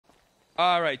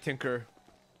All right, Tinker.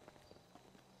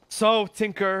 So,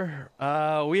 Tinker,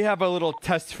 we have a little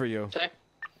test for you. Okay.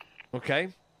 Okay.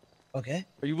 Okay.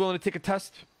 Are you willing to take a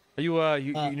test? Are you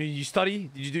you study?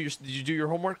 Did you do your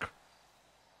homework?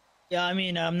 Yeah, I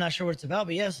mean, I'm not sure what it's about,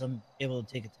 but yes, I'm able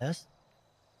to take a test.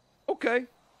 Okay.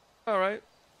 All right.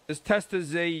 This test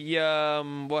is a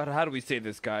how do we say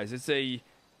this, guys? It's the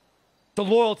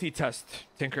loyalty test,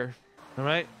 Tinker. All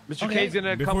right. Mr. Okay. K's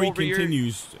gonna Before come he over here.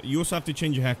 continues, you also have to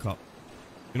change your haircut.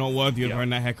 You're not worthy of wearing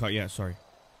that haircut yet. Sorry.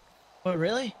 Oh,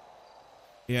 really?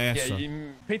 Yeah, Yeah, sir.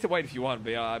 you paint it white if you want,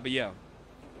 but yeah.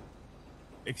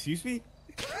 Excuse me?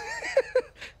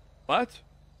 What?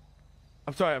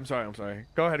 I'm sorry.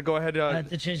 Go ahead. I had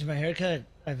to change my haircut.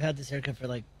 I've had this haircut for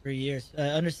like 3 years.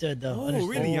 Understood, though. Oh, Understood.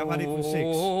 really? I've had it for 6.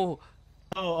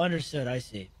 Oh, understood. I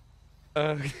see.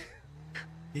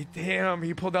 Damn,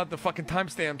 he pulled out the fucking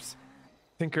timestamps.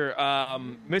 Tinker,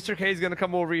 Mr. K is gonna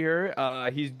come over here.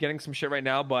 He's getting some shit right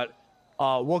now, but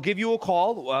we'll give you a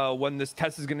call when this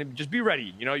test is gonna just be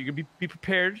ready. You know, you can be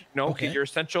prepared. You know, Okay. get your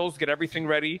essentials, get everything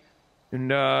ready, and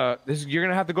you're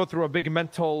gonna have to go through a big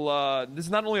mental. This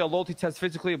is not only a loyalty test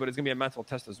physically, but it's gonna be a mental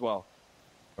test as well.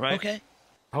 All right. Okay.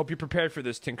 I hope you're prepared for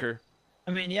this, Tinker.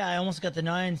 I mean, yeah, I almost got the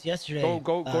 9s yesterday.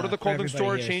 Go to the for clothing everybody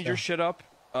store, here, change so. your shit up,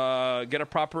 get a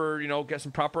proper, get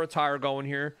some proper attire going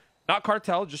here. Not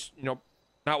cartel, just not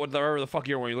whatever the fuck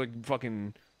you're wearing. You look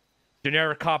fucking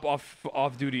generic cop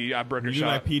off duty at burger You shop.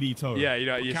 like PD toe. Yeah,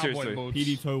 seriously.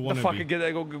 PD toe The wannabe. fucking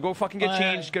go fucking get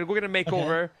changed. Go get a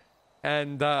makeover,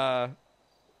 and yeah,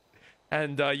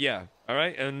 all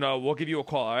right, and we'll give you a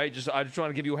call. All right, I just want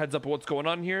to give you a heads up of what's going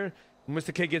on here. When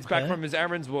Mr. K gets back from his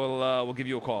errands, we'll give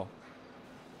you a call.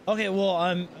 Okay, well,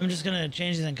 I'm just gonna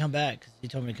change it and come back because he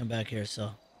told me to come back here. So.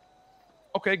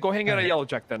 Okay, go hang out at Yellow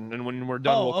Jack then, and when we're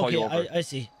done, we'll call you over. I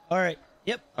see. All right.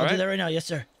 Yep, I'll do that right now. Yes,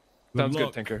 sir. Sounds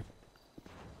good, Tinker.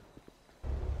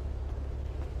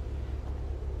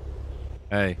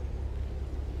 Hey.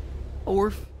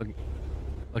 Orf.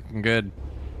 Looking good.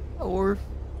 Orf.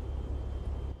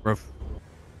 Roof.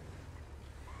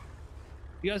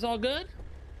 You guys all good?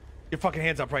 Your fucking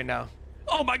hands up right now.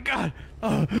 Oh my god!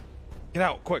 Get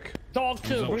out, quick. Dog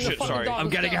too. Bring the fucking dog. I'm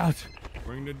getting out.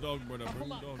 Bring the dog, brother. Bring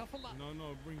the dog.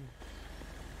 No, bring.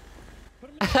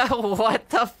 What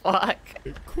the fuck?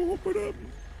 Cool, put up.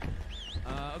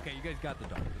 Okay, you guys got the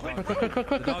dog.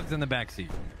 The dog's in the back seat.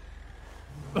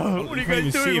 What are you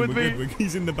guys doing with me?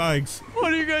 He's in the bags.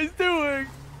 What are you guys doing?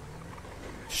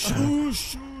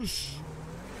 Shush.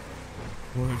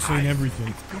 We're saying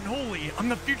everything. Cannoli, I'm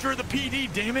the future of the PD,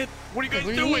 damn it. What are you guys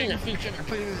What do you mean, the future of the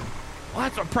PD? Well,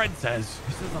 that's what Pred says.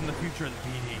 He says I'm the future of the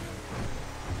PD.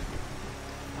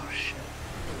 Oh shit.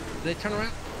 Did they turn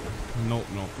around?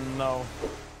 No.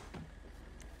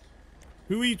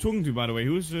 Who are you talking to, by the way?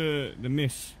 Who's the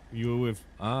miss you were with?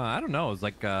 I don't know. It was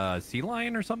like a sea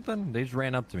lion or something. They just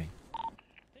ran up to me.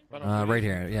 Right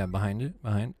here. Yeah, behind it.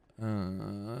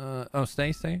 Oh,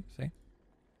 stay.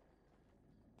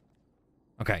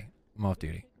 Okay, I'm off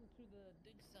duty.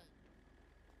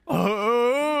 What,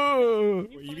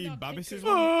 you mean Babis's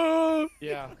one?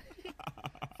 Yeah.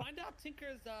 Find out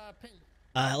Tinker's ping.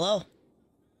 Hello.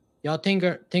 Yo,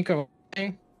 Tinker,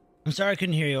 ping? I'm sorry I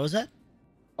couldn't hear you. What was that?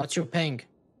 What's your ping?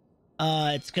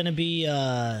 It's gonna be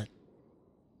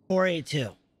 482.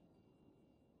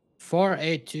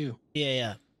 482.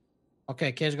 Yeah.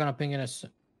 Okay, K's gonna ping in us.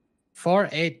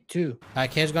 482.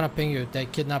 K's gonna ping you. They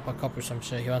kidnap a cop or some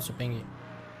shit. He wants to ping you.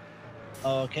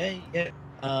 Okay. Yeah.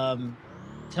 Tell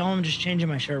him I'm just changing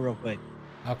my shirt real quick.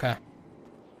 Okay.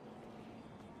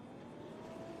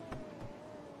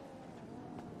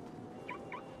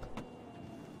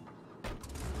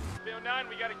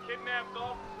 We got a kidnapped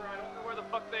officer. I don't know where the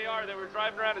fuck they are. They were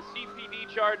driving around a CPD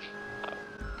charge.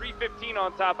 315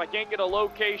 on top. I can't get a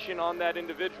location on that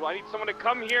individual. I need someone to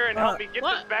come here and help me get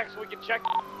this back so we can check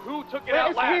who took it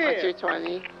out last.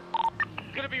 220.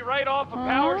 It's gonna be right off of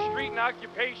Power Street and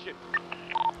Occupation.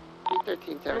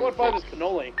 1375 is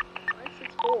cannoli.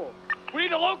 We need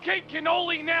to locate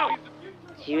Cannoli now. He's the future.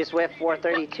 He was with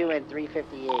 432 and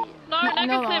 358. No,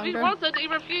 negative. He wasn't. He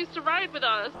refused to ride with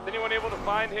us. Is anyone able to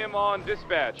find him on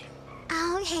dispatch?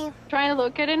 Oh, okay. Trying to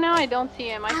locate it now. I don't see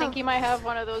him. I think he might have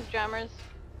one of those jammers.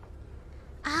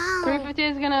 Oh. 350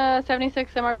 is gonna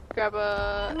 76 MR grab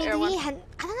a air one. I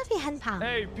don't know if he had pound.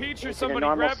 Hey, Peach or Is it a somebody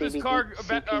normal grab this CBD car real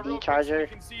quick charger? so we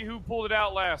can see who pulled it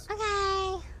out last.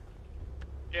 Okay.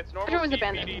 It's normal Charger was CBD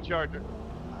abandoned. charger.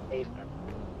 Hey,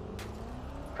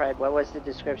 Fred, what was the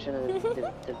description of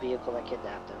the vehicle that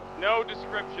kidnapped him? No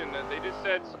description. They just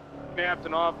said kidnapped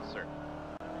an officer.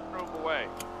 Drove away.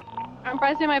 I'm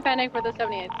pricing my panic for the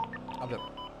 78.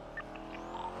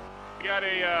 We got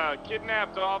a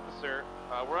kidnapped officer.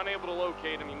 We're unable to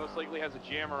locate him. He most likely has a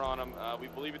jammer on him. We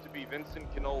believe it to be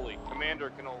Vincent Cannoli,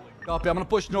 Commander Cannoli. Copy. I'm gonna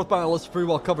push northbound. Let's pretty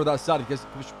well cover that side. You guys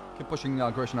keep pushing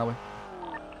Gresham that way.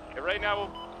 Yeah, right now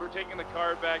we're taking the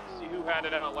car back to see who had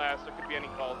it out last. There could be any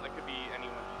calls. There could be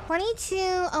anyone.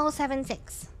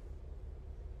 22076.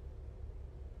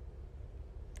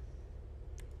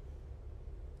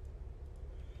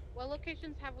 What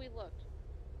locations have we looked?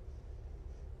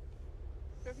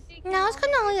 No, it's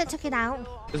Cannoli that took it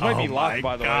out. This might be locked,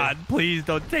 by the way. God, please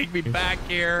don't take me back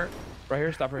here. Right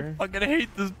here, stop right here. I'm gonna hate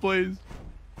this place.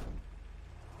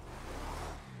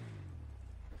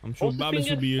 I'm sure Babis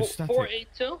will be ecstatic.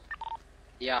 482?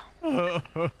 Yeah.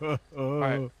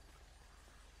 Alright,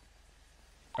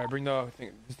 bring the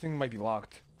thing. This thing might be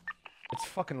locked. It's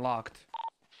fucking locked.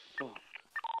 Fuck.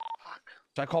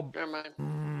 Should I call? Never mind.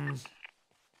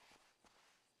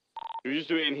 Should we just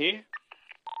do it in here?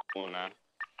 Oh, no.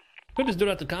 Could just do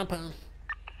it at the compound.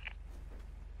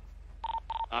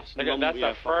 That's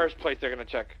the first place they're gonna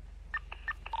check.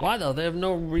 Why though? They have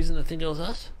no reason to think it was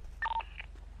us.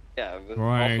 Yeah.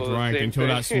 Right. Until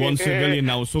that's one civilian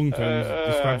that was sunk and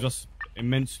describes us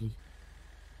immensely.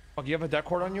 Fuck, you have a deck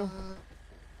cord on you?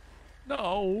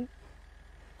 No.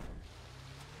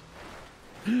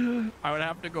 I would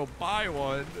have to go buy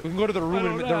one. We can go to the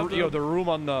room. The room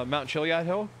on the Mount Chiliad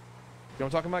Hill. You know what I'm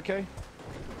talking about, Kay?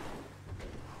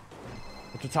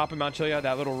 At the top of Mount Chiliad,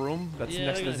 that little room that's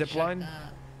next to the zip line.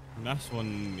 That's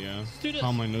one, yeah. Do this.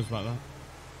 Palmine knows about that.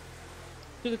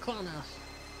 To the clown house.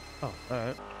 Oh,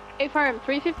 alright. A farm,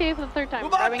 358 for the third time.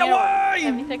 Move out Grabbing the everyone. way!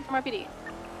 76 from RPD.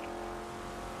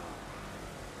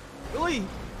 Billy!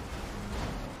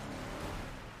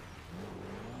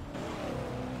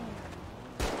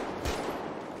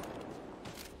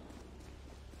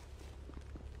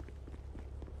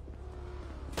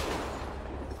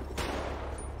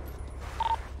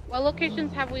 What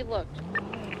locations have we looked?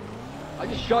 I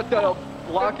just shot that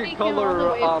black and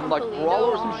color, like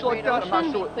brawler or some shit like that. I'm not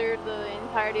sure. Cleared the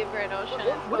entirety of Great Ocean.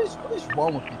 What is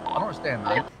wrong with people? I don't understand,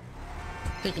 man.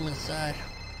 Take him inside.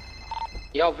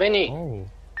 Yo, Vinny. Oh.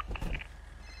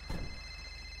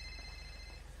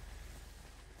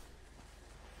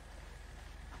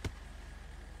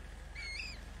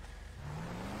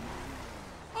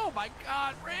 Oh my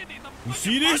God, Randy, the You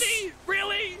see this? money?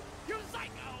 Really? You psycho.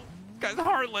 This guy's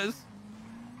heartless.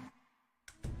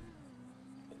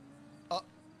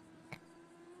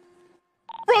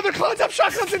 Bro, the clowns have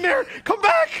shotguns in there! Come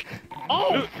back!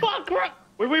 Oh fuck!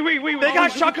 Wait. They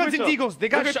got shotguns and deagles. They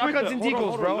got shotguns and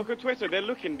deagles, bro. Look at Twitter. They're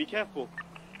looking. Be careful.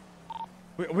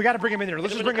 We gotta bring him in there.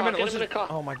 Let's just bring him in. Let's just.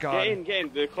 Oh my God. Get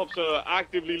in. The cops are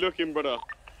actively looking, brother.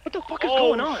 What the fuck is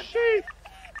going on? Shit.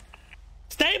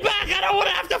 Stay back! I don't want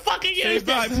to have to fucking use Stay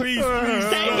back, this. please.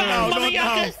 Stay back, No,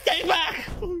 motherfuckers! Stay back!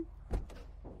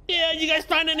 Yeah, you guys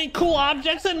find any cool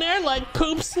objects in there, like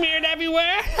poop smeared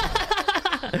everywhere?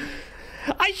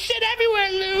 I shit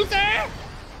everywhere, loser!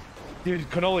 Dude,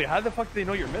 Cannoli, how the fuck do they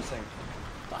know you're missing?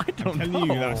 I don't Tell know.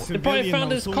 you that They probably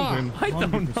found his car. I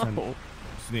don't know.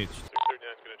 Snitch.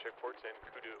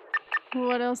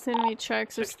 What else did we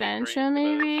check? Substantia,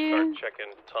 maybe?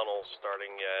 Checking tunnels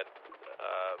starting at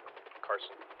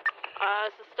Carson.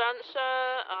 Substantia,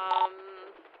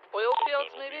 oil fields,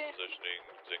 maybe? Positioning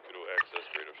Zenkuru access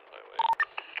Great Ocean Highway.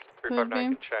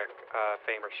 359 can check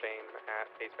Fame or Shame at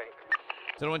Base Bank.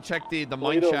 Does anyone check the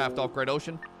mine shaft off Great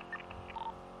Ocean?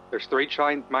 There's 3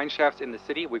 mine shafts in the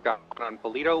city. We've got one on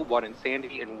Polito, one in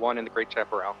Sandy, and one in the Great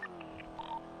Chaparral.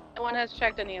 No one has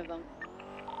checked any of them.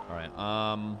 All right.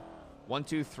 1,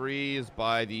 2, 3 is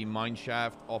by the mine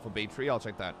shaft off of Bay Tree. I'll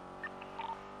check that.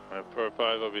 Per 5,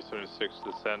 I'll be 76,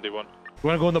 the Sandy one. You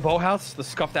wanna go in the boathouse? The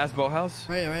scuffed ass boathouse?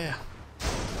 Right here.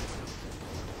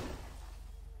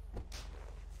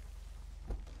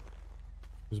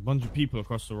 There's a bunch of people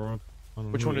across the road.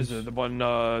 Which one is it? The one,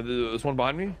 this one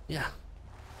behind me? Yeah.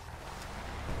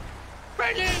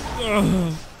 Randy,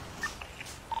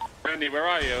 where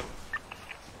are you?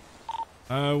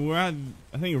 We're at,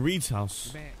 I think, Reed's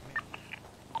house.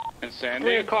 In Sandy?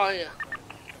 Bring a car here.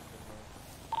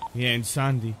 Yeah, in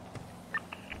Sandy.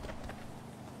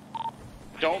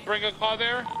 Don't bring a car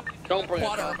there? Don't bring a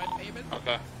car.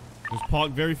 Okay. Just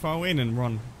park very far away and then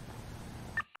run.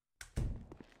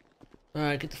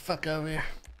 Alright, get the fuck over here.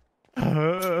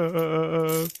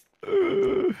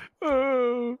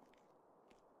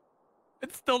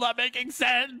 It's still not making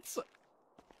sense.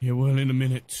 Yeah, well, in a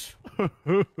minute. To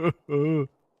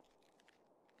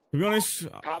be honest,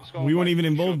 we weren't even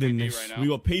involved in this. We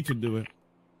got paid to do it.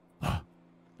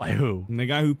 By who? And the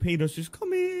guy who paid us just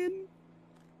come in.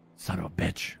 Son of a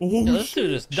bitch. Yo, this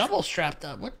dude is double strapped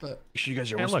up. What the? You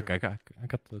guys are Hey, look, I got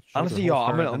the. Honestly, y'all,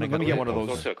 I'm gonna get one of Go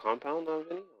those. to a compound,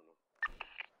 Vinny?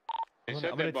 They I'm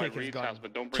said gonna that by take his Reed's gun. house,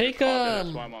 but don't bring Take a car there,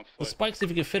 that's why I'm on the foot. spikes if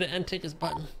you can fit it, and take his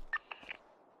button.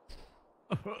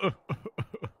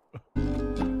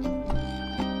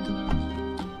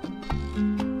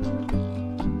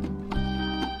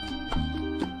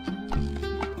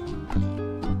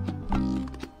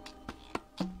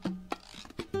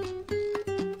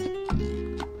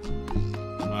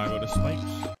 I got the spikes.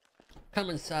 Come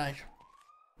inside.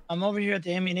 I'm over here at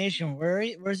the ammunition.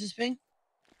 Where's this thing?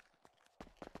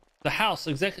 The house,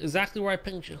 exactly where I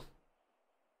pinged you.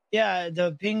 Yeah,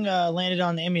 the ping landed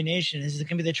on the ammunition. Is it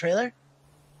gonna be the trailer?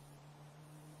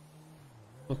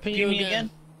 We'll ping Ping you me again.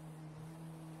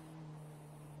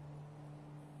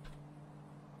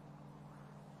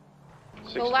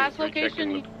 The last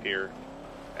location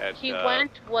he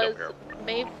went was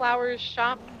Mayflower's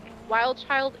shop, Wild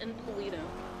Child in Toledo.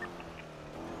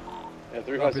 Yeah,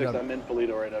 356, I'm in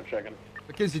Toledo right now checking.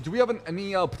 Mackenzie, do we have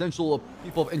any potential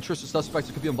people of interest or suspects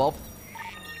that could be involved?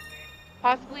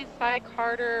 Possibly Cy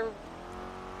Carter,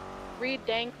 Reed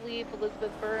Dankleaf,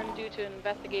 Elizabeth Byrne, due to an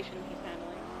investigation he's handling.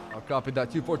 I'll copy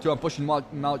that. 242, I'm pushing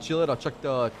Mount Chilled. I'll check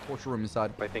the torture room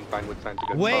inside. I think Vinewood sign's a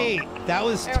good Wait, that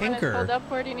was Everyone is pulled Tinker. up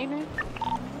for it, do you need me?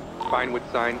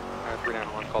 Vinewood sign,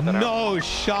 391, called that out. No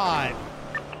shot.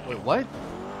 Wait, what?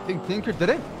 Think Tinker did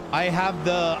it? I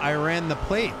ran the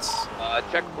plates.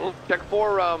 Check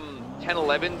for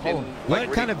 1011.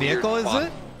 What kind of vehicle is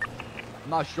it? I'm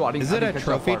not sure. I didn't, Is it a catch that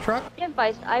trophy part. truck? Be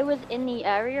advised, I was in the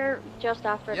area just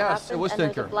after it Yes, happened, it was and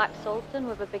there's a Tinker. black Sultan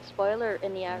with a big spoiler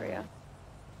in the area.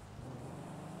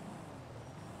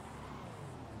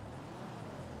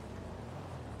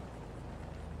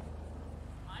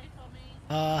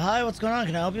 Hi, what's going on?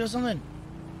 Can I help you with something?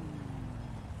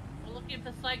 We're looking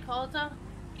for Cy Carter.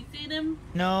 You seen him?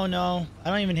 No, I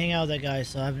don't even hang out with that guy,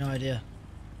 so I have no idea.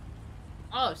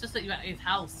 Oh, it's just that you're at his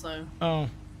house, so. Oh,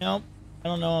 nope, I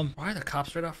don't know him. Why are the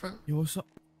cops right out front? Yo, what's up?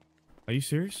 Are you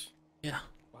serious? Yeah.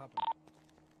 What happened?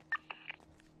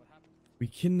 We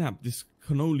kidnapped this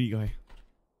cannoli guy.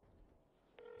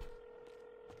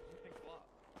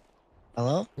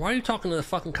 Hello? Why are you talking to the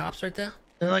fucking cops right there?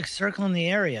 They're like circling the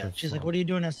area. She's like, "What are you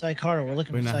doing at Cy Carter? We're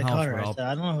looking We're for in Cy the house, Carter." I Rob. said,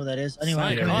 "I don't know who that is." Anyway, Cy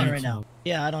I'm coming in Carter. right now.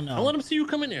 Yeah, I don't know. I'll let them see you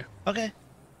come in here. Okay.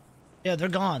 Yeah, they're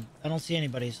gone. I don't see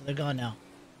anybody, so they're gone now.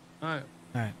 All right.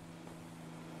 All right.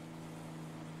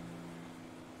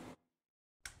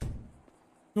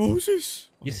 Who's this?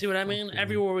 You see what I mean?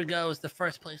 Everywhere we go is the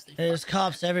first place they. There's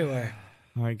cops everywhere.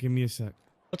 All right, give me a sec.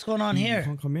 What's going on You here?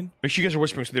 can't come in. Make sure you guys are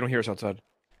whispering so they don't hear us outside.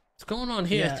 What's going on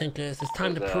here, Yeah. I think, is it's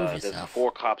time to prove There's yourself.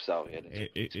 4 cops out here.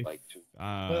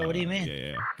 What do you mean?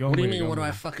 Yeah. What do you mean? What do I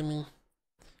fucking mean?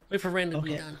 Wait for Randy to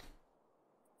be Okay. done.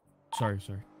 Sorry.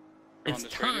 It's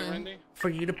time for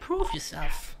you to prove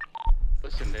yourself.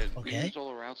 Listen, there's Okay. beams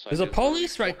all around. There's a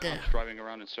police right there. Driving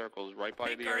around in circles right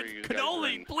by the area you guys are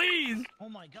in. please. Oh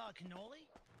my God, cannoli?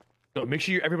 No, make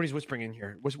sure everybody's whispering in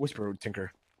here. Whisper,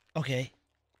 Tinker. Okay.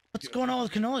 What's going on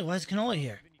with cannoli? Why is cannoli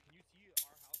here?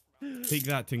 Take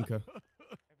that, Tinker.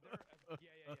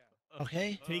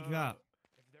 Okay. Take that.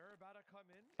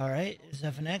 All right. Is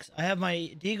FNX? I have my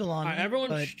deagle on. All right, me, everyone,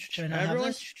 but should I not have everyone,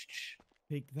 this?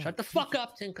 Take that. shut the fuck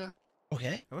up, Tinker.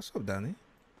 Okay. What's up, Danny?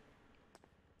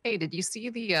 Hey, did you see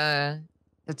the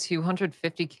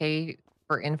 250K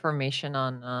for information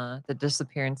on the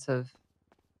disappearance of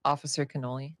Officer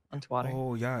Cannoli on Twitter?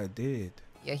 Oh yeah, I did.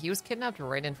 Yeah, he was kidnapped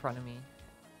right in front of me.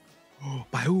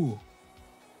 By who?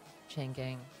 Chang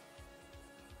Gang.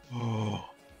 Oh.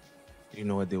 You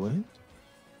know where they went?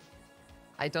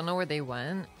 I don't know where they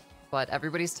went, but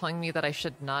everybody's telling me that I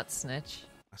should not snitch.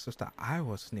 It's just that I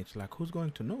was snitched. Like, who's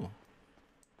going to know?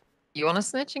 You want to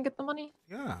snitch and get the money?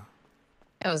 Yeah.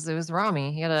 It was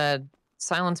Ramee. He had a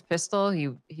silenced pistol.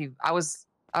 I was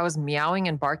meowing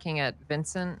and barking at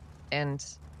Vincent, and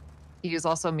he was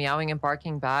also meowing and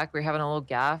barking back. We were having a little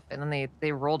gaff, and then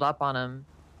they rolled up on him,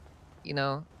 you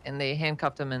know, and they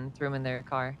handcuffed him and threw him in their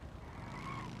car.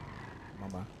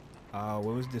 Mama.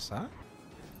 Where was this at?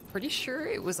 Pretty sure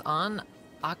it was on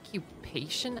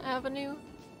Occupation Avenue.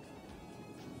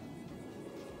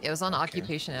 It was on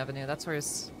Occupation Avenue. That's where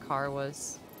his car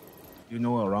was. You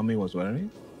know what Ramee was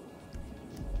wearing?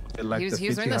 Like he was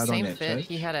the wearing the fit same at fit church?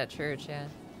 he had at church, yeah.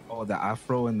 Oh, the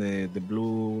afro and the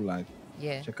blue, like,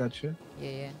 Yeah. checkered shirt?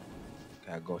 Yeah.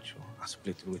 Okay, I got you. I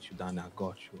split it with you, Danny. I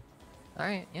got you. All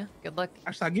right, yeah. Good luck.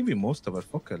 Actually, I'll give you most of it.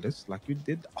 Fuck it. It's like you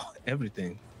did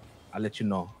everything. I'll let you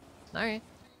know. All right.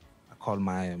 I call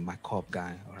my cop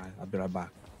guy. All right, I'll be right back.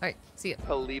 right, see ya.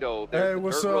 Toledo. Hey,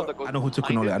 what's up? I know who took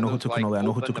cannoli. I know who took cannoli. I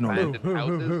know who took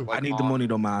cannoli. I need the money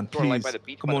though, man. Please.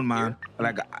 Come on, man.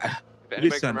 Like,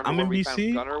 listen, I'm in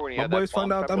BC. My boys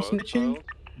found out I'm snitching.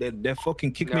 They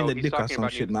fucking kick me in the dick or some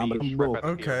shit, man. But bro,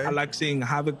 okay. I like seeing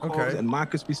Havoc calls and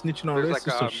Marcus be snitching on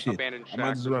racist or shit. I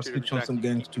might as well snitch on some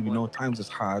gangs too. You know, times is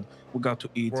hard. We got to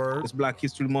eat. It's Black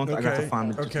History Month. I got a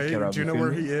family to take care of. Do you know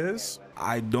where he is?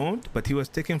 I don't, but he was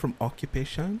taken from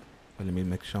occupation. Well, let me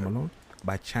make sure I'm alone.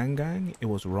 By Chang Gang. It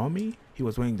was Ramee. He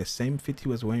was wearing the same fit he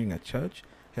was wearing at church.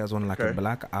 He has on like a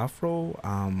black afro,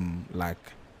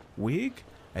 like wig,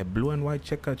 a blue and white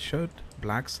checkered shirt,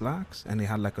 black slacks, and he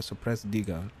had like a suppressed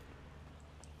digger.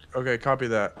 Okay, copy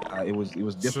that. It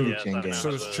was definitely Chang Gang. So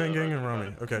it's Chang Gang and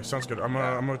Ramee. Okay, sounds good. I'm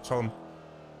gonna tell him.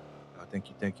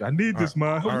 Thank you. I need this,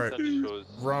 man. All right,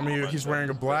 Ramee, he's wearing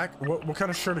a black. What kind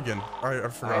of shirt again? I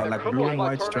forgot. Like blue and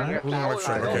white stripe. Blue and white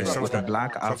stripe. Okay, sounds with good. a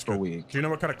black afro wig. Do you know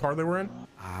what kind of car they were in?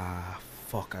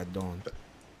 Fuck, I don't.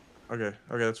 Okay,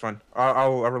 that's fine.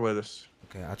 I'll relay this.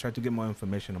 Okay, I tried to get more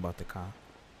information about the car.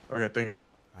 Okay, thank you.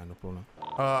 No problem.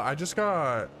 I just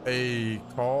got a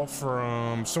call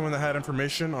from someone that had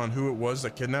information on who it was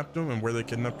that kidnapped him and where they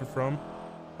kidnapped him from.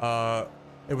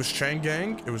 It was Chang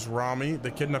Gang. It was Ramee.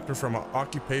 They kidnapped him from an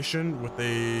occupation with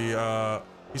a.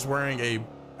 He's wearing a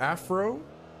afro,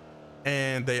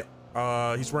 and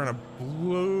he's wearing a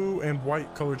blue and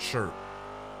white colored shirt.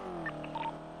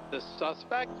 The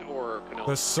suspect or Cannoli?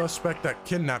 The suspect that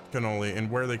kidnapped Cannoli and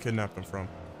where they kidnapped him from.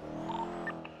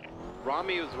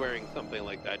 Ramee was wearing something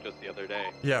like that just the other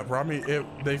day. Yeah, Ramee.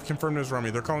 They've confirmed it was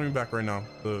Ramee. They're calling me back right now.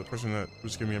 The person that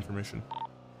was giving me information.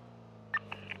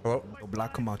 Hello?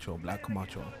 Black Camacho.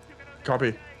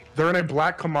 Copy. They're in a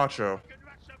black Camacho.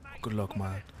 Good luck,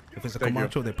 man. If it's a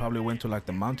Camacho, they probably went to like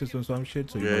the mountains or some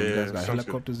shit. So you know, you guys got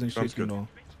helicopters and shit, you know.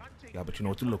 Yeah, but you know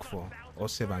what to look for. All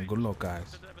safe and good luck,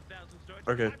 guys.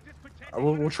 Okay.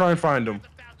 We'll try and find them.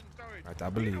 Right, I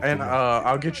believe. And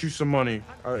I'll get you some money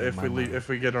if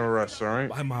we get an arrest. All right.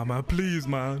 Bye, mama. Please,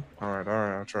 man. All right.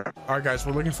 I'll try. All right, guys.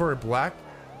 We're looking for a black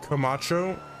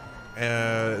Camacho,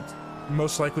 and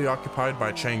most likely occupied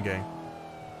by Chang Gang.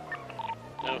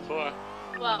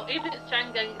 Well, if it's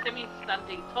Chang Gang, it's me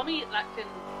standing. Tommy acting.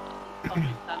 Tommy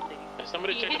standing.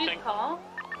 Somebody check his car.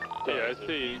 Yeah, I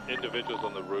see individuals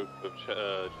on the roof of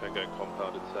Chang Gang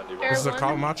compound in Sandy Road. Is the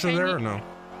Camacho there or no?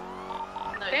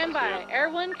 Stand by. Air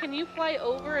 1, can you fly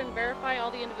over and verify all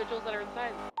the individuals that are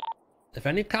inside? If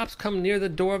any cops come near the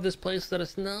door of this place, let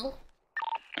us know.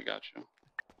 I got you.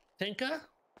 Tinker?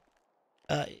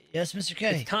 Yes, Mr.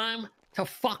 K. It's time to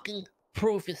fucking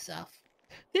prove yourself.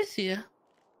 This here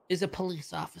is a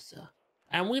police officer,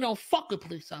 and we don't fuck with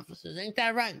police officers. Ain't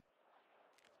that right?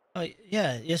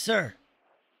 Yeah, yes, sir.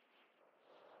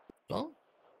 Well,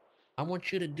 I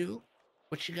want you to do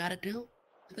what you gotta do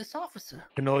to this officer.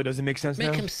 Cannoli doesn't make sense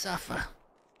now. Make him suffer.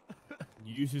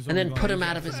 And then put him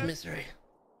out of his misery.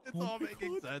 It's all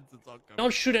making sense. It's all coming.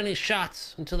 Don't shoot any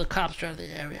shots until the cops are out of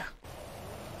the area.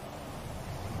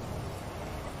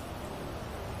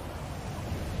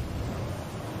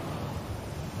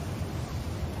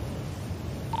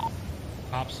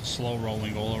 Cops slow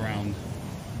rolling all around.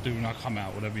 Do not come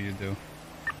out, whatever you do.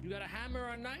 You got a hammer or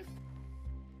a knife?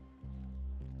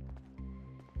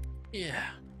 Yeah.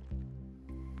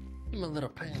 Give him a little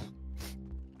pain.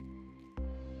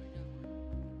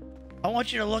 I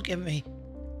want you to look at me.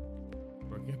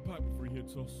 Get back before he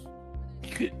hits us.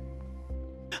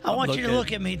 I want you to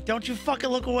look at me. Don't you fucking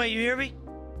look away, you hear me?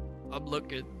 I'm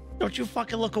looking. Don't you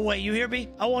fucking look away, you hear me?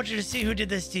 I want you to see who did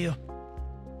this to you.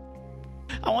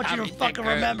 I want you to fucking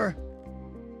remember.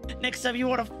 Next time you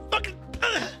want to fucking...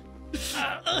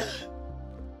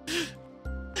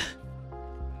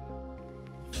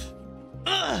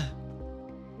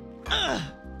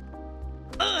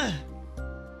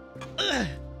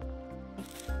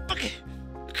 Fucking...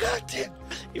 Goddamn...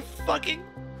 You fucking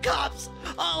cops!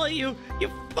 All of you! You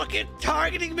fucking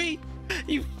targeting me!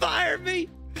 You fired me!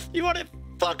 You want to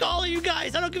fuck all of you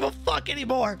guys! I don't give a fuck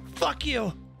anymore! Fuck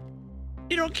you!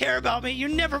 You don't care about me! You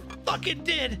never fucking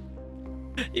did!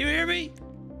 You hear me?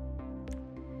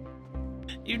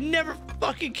 You never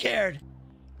fucking cared!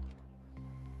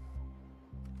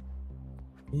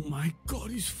 Oh my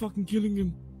god, he's fucking killing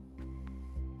him.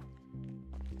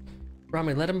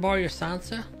 Ramee, let him borrow your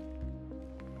silencer.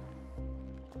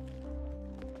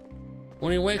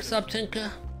 When he wakes up,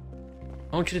 Tinker,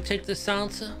 I want you to take this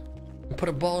silencer and put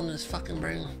a ball in his fucking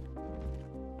brain.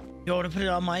 You want to put it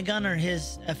on my gun or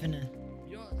his effing it?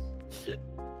 Yours.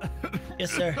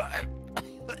 Yes, sir.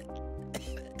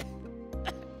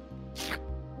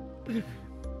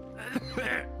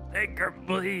 Tinker,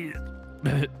 please.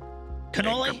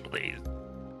 Cannoli? Tinker, please.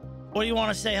 What do you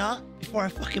want to say, huh? Before I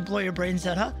fucking blow your brains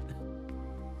out, huh?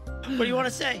 What do you want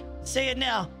to say? Say it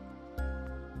now.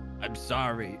 I'm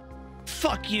sorry.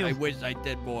 Fuck you. I wish I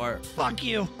did more. Fuck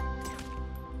you.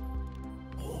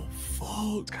 Oh,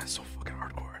 fuck. This guy's so fucking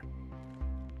hardcore.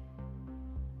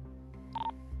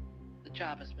 The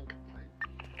job has been completed.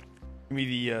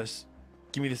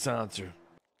 Give me the silencer.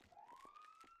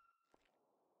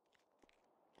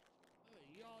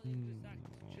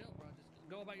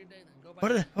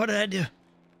 What did I do?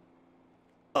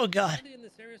 Oh God.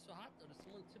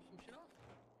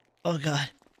 Oh God.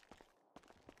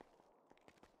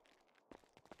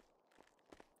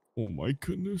 Oh my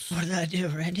goodness. What did I do,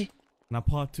 Randy? Now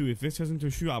part 2, if this isn't a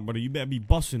shootout, brother, you better be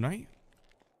busting, right?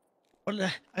 What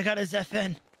did I got his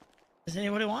FN. Does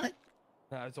anybody want it?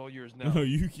 Nah, it's all yours now. No,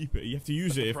 you keep it. You have to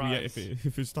use it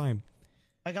if it's time.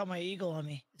 I got my eagle on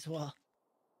me as well.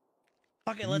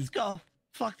 Fuck it, let's go.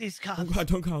 Fuck these cops.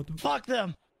 Don't go. Fuck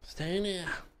them. Stay in here.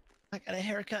 I got a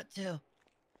haircut too.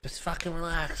 Just fucking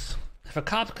relax. If a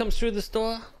cop comes through the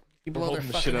store, you blow their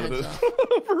fucking heads off.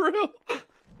 For real.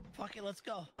 Fuck it, let's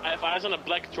go. If I was on a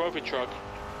black trophy truck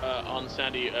on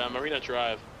Sandy Marina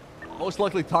Drive. Most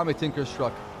likely Tommy Tinker's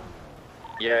truck.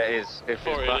 Yeah, it is. If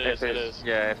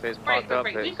it's parked up.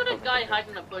 We got a guy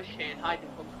hiding in a bush here and hiding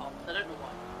from cops. I don't know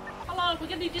why. Hello, we're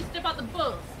gonna need you to step out the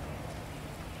bus.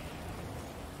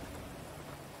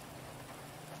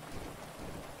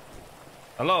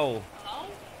 Hello. Hello?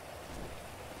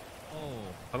 Oh,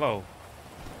 hello.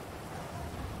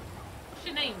 What's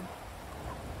your name?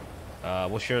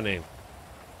 What's your name?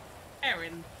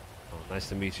 Aaron. Oh, nice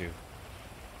to meet you.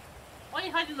 Why are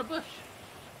you hiding in the bush?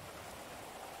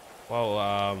 Well,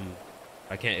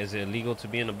 I can't. Is it illegal to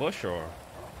be in the bush or?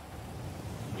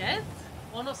 Yes.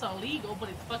 Well, not so illegal, but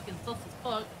it's fucking sus as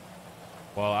fuck.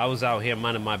 Well, I was out here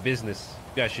minding my business.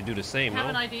 You guys should do the same, Have no?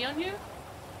 an ID on you?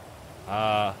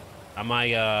 Am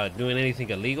I doing anything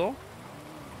illegal?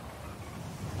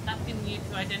 Asking you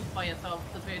to identify yourself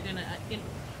because we're doing an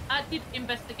active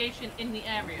investigation in the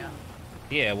area.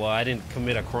 Yeah, well, I didn't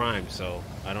commit a crime, so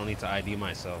I don't need to ID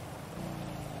myself.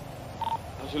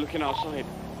 How's he looking outside?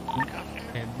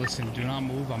 Hey, listen, do not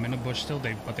move. I'm in a bush still,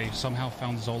 but they somehow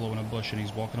found Zolo in a bush and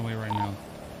he's walking away right now.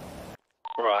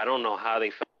 Bro, I don't know how they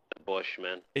found the bush,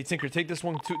 man. Hey, Tinker, take this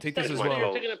one too. Take this as You're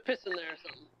well. taking a piss in there or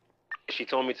something. She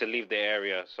told me to leave the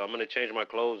area, so I'm gonna change my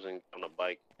clothes and on a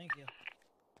bike. Thank you.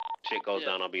 Shit goes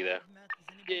down, I'll be there.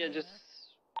 Yeah, just.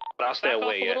 But I'll stay back away,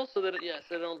 off a yeah. little so that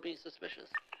so they don't be suspicious.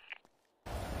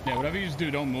 Yeah, whatever you do,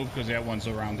 don't move because that one's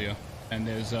around you. And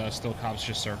there's still cops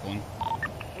just circling.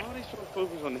 Why are they so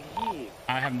focused on the heat?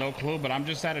 I have no clue, but I'm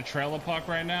just at a trailer park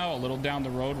right now, a little down the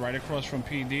road, right across from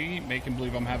PD, making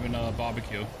believe I'm having a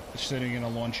barbecue, sitting in a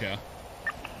lawn chair.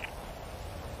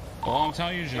 All I'm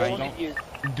telling you is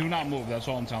just do not move. That's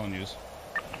all I'm telling you. We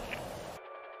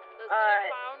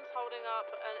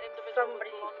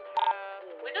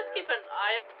just keep an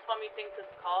eye on Tommy Tinker's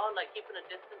car, like keeping a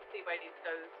distance, see where he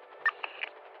goes.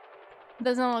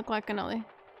 Doesn't look like cannoli. No,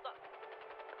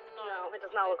 it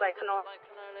does not look like cannoli.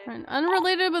 Right.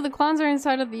 Unrelated, but the clowns are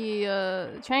inside of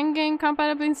the Chang Gang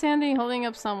compound up in Sandy, holding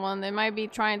up someone. They might be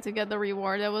trying to get the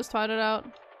reward that was touted out.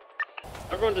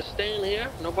 Everyone just stay in here.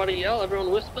 Nobody yell.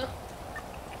 Everyone whisper.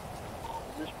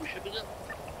 We should be good.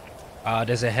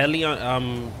 There's a heli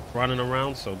running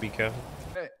around, so be careful.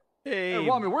 Hey,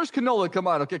 Rami, where's Cannoli? Come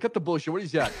on, okay, cut the bullshit. Where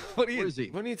is he at? Where is he?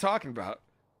 What are you talking about?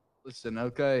 Listen,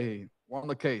 okay, we're on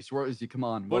the case. Where is he? Come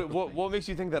on. What makes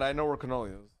you think that I know where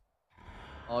Cannoli is?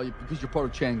 Oh, because you're part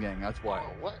of Chang Gang, that's why.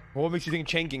 What makes you think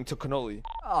Chang Gang took Cannoli?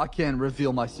 I can't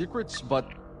reveal my secrets,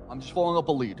 but I'm just following up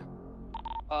a lead.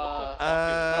 What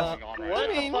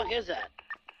the fuck is that?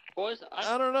 Boys,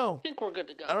 I don't know. I think we're good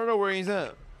to go. I don't know where he's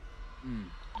at.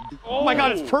 Oh my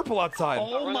god, it's purple outside.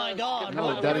 Oh my god.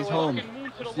 No, Daddy's home.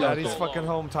 Daddy's fucking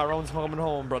home. Tyrone's home and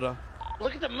home, brother.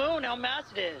 Look at the moon, how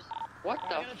massive it is. What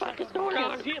the fuck is going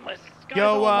on?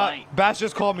 Yo, Bass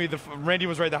just called me. Randy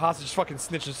was right. The hostage fucking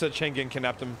snitched and said Chang Gang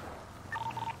kidnapped him.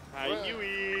 I knew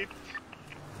it.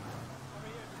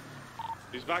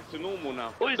 He's back to normal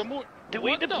now. Wait, did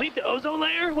we deplete the ozone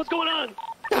layer? What's going on?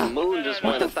 The moon just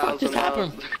went 1,000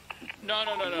 miles. No.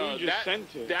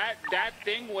 That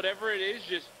thing, whatever it is,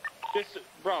 just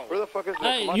bro. Where the fuck is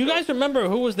Hey, you guys remember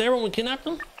who was there when we kidnapped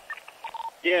him?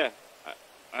 Yeah.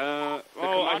 I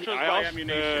asked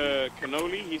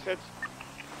Cannoli. He said,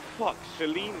 "Fuck,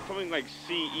 Celine, something like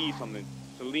CE something.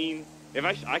 Celine. If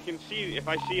I can see if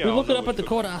I see her. We look it up at the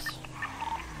courthouse.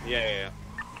 Yeah.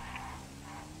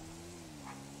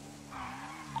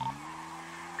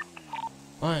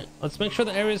 Alright, let's make sure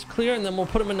the area is clear and then we'll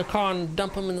put him in the car and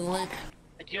dump him in the lake.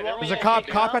 There's a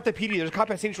cop at the PD. There's a cop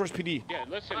at St. Shores PD. Yeah,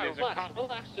 listen, there's a cop.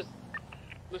 Relax, just...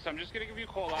 Listen, I'm just gonna give you a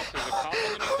call out. There's a cop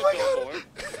underneath the billboard.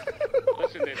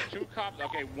 Listen, there's 2 cops.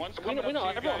 Okay, one's coming up to you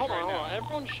guys Hold right on. now.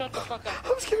 Everyone shut the fuck up.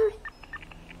 I'm scared.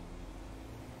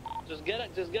 Just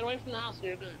get away from the house and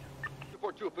you're good.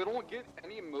 Report 2, if we don't get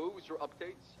any moves or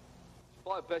updates, it's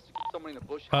probably best to keep someone in the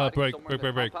bush.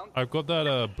 Break. I've got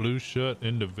that blue shirt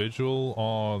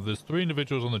individual. There's 3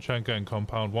 individuals on the Chang Gang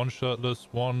compound. 1 shirtless,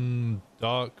 1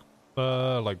 dark,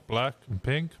 like black and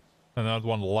pink, and another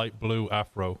 1 light blue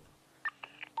afro.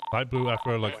 Light blue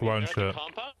afro, like Hawaiian shirt.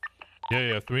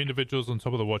 Yeah, 3 individuals on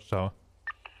top of the watchtower.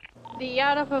 The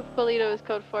Yada of Polito is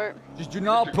code for it. Just do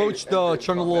not approach the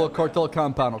Chungaloa cartel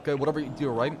compound, okay? Whatever you do,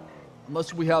 right?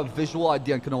 Unless we have visual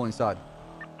ID on Cannoli inside.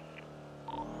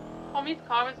 Homie's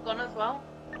car is gone as well.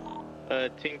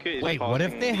 Tinker is Wait, what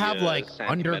if they have like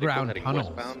underground tunnels?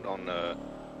 On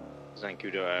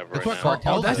Zancudo That's what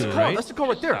cartels that's do, the car. right? That's the car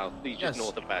right there. Yes,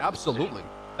 north of Bass. Absolutely.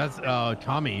 That's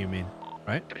Tommy, you mean,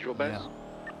 right? Yeah.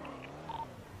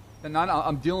 And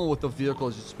I'm dealing with the vehicle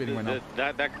that's just speeding right now.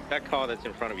 That car that's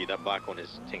in front of you, that black one,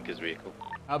 is Tinker's vehicle.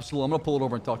 Absolutely. I'm gonna pull it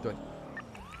over and talk to it.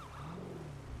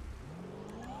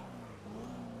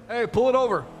 Hey, pull it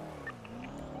over.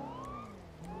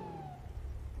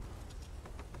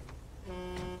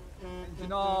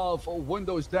 Engine off.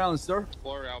 Windows down, sir.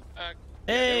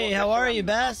 Hey, how are you,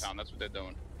 Bass? That's what they're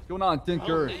doing. What's going on,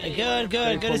 Tinker? Hey,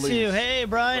 good to see you. Hey,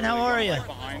 Brian, how are you?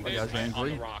 You guys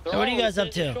angry? So what are you guys up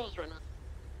to?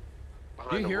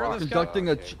 You hear this conducting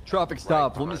a traffic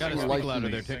stop. Let me see your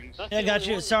license. Yeah, I got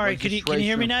you. Sorry, can you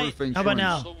hear me now? How about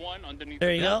now?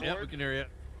 There you go. Yeah, we can hear you.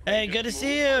 Hey, good to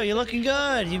see you. You're looking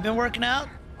good. You've been working out?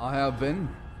 I have been.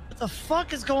 What the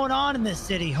fuck is going on in this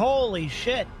city? Holy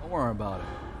shit. Don't worry about it.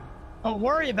 Don't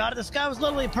worry about it. This guy was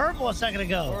literally purple a second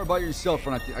ago. Don't worry about yourself.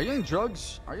 Are you in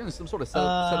drugs? Are you in some sort of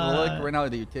psychedelic right now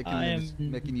that you're taking and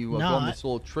making you go on this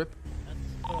little trip?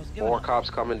 More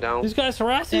cops coming down. These guys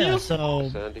harassing you? So...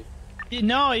 Sandy.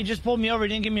 No, he just pulled me over. He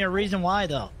didn't give me a reason why,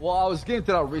 though. Well, I was getting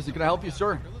to that reason. Can I help you,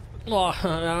 sir? Well,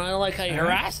 I don't like how you're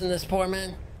harassing this poor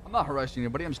man. I'm not harassing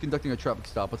anybody. I'm just conducting a traffic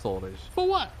stop. That's all it is. For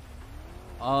what?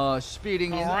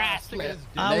 Speeding. Harassment.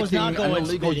 I was not going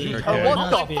speeding. Okay.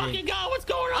 What the fucking god? What's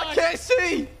going on? I can't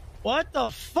see. What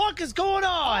the fuck is going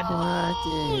on?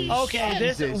 Okay,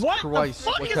 what the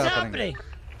fuck is happening?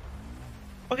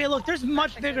 Okay, look, there's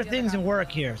much bigger things in work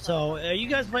here. So, are you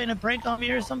guys playing a prank on me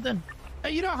or something?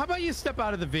 Hey, how about you step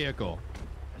out of the vehicle?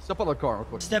 Step out of the car real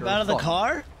quick. Step out of the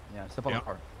car? Yeah, step out of the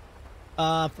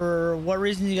car. For what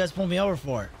reason you guys pulled me over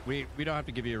for? We don't have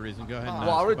to give you a reason. Go ahead. Well,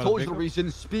 I already told you the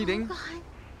reason. Speeding,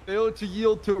 failed to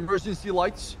yield to emergency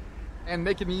lights, and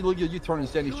making an illegal U-turn in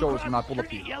Sandy Shores when I pulled up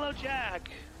to you. Yellow Jack.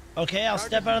 Okay, I'll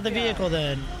step out of the vehicle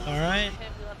then. All right.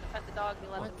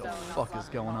 What the fuck is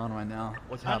going on right now?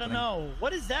 What's happening? I don't know.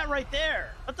 What is that right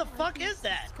there? What the fuck is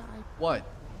that? What?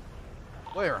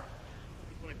 Where?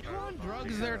 You're on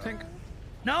drugs there, Tink?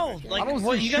 No, like, I don't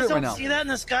what, see you guys shit don't right see that in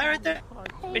the sky right there?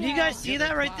 Wait, do you guys see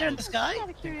that right there in the sky?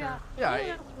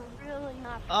 Yeah.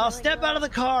 I'll step out of the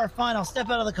car. Fine, I'll step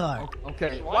out of the car.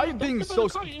 Okay. Why are you being so...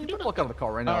 Get the fuck out of the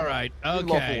car right now. All right.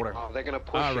 Okay. They're gonna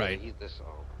push All right.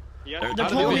 They're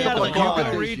pulling me out of the car.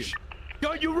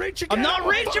 Yo, you reach again. I'm not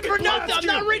reaching for nothing. I'm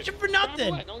not reaching for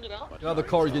nothing. Get out of the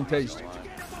car, you're getting tased.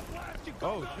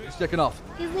 Oh, you're sticking off.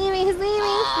 He's leaving.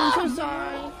 I'm so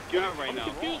sorry. Get out right now.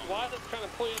 Why are they trying to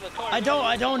pull you in the car? I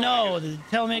don't know. They're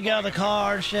telling me to get out of the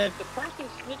car and shit. The person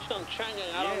snitched on Chang Gang.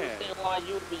 I don't understand why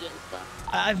you would be getting stuff.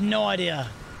 I have no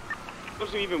idea. She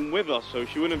wasn't even with us, so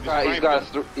she wouldn't have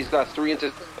he's got 3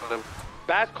 inches on him.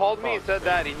 Bass called me and said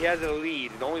that he has a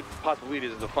lead. The only possible lead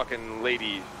is the fucking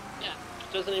lady. Yeah,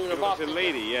 doesn't even involve the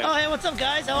lady, yeah. Oh, hey, what's up,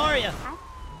 guys? How are you?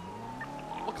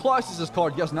 What class is this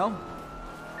car? Yes, no?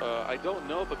 I don't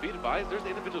know, but be advised, there's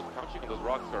individuals crouching on those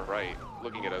rocks to our right,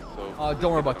 looking at us, so...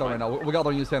 Don't worry about that right now. We got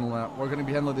our units handling that. We're going to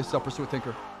be handling this Pursuit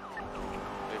Tinker.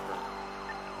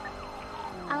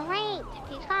 All right.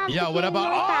 Yeah, what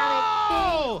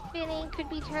about... Spinning could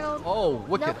be turned. Oh,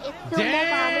 wicked. Nope, it's still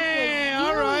Dang,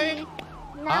 all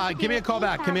right. Give me a call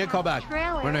back. Give me a call back.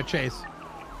 We're in a chase.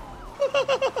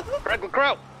 Franklin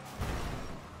Crow!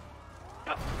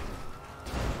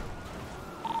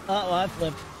 Well, I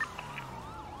flipped.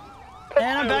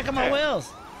 And I'm back on my wheels.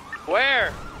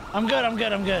 Where? I'm good.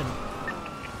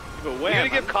 But where? You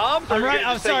gonna give comms? I'm right.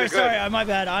 I'm sorry. My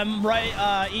bad. I'm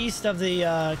right east of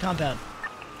the compound.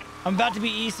 I'm about to be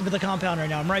east of the compound right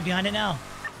now. I'm right behind it now.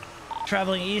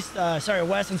 Traveling east.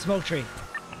 West and Smoke Tree.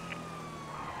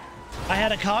 I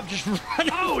had a cop just run.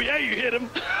 Oh yeah, you hit him.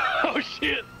 Oh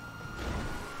shit.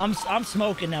 I'm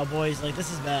smoking now, boys. Like this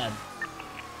is bad.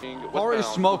 Car is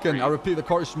smoking. I repeat, the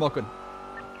car is smoking.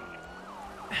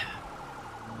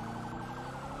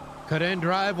 Couldn't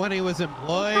drive when he was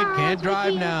employed. Can't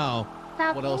drive now.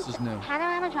 What else is new?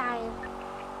 Panorama Drive.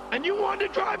 And you want to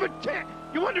drive a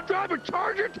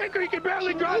Charger tanker? You can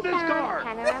barely drive this car.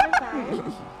 Panorama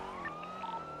Drive.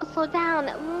 Slow down.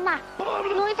 Left.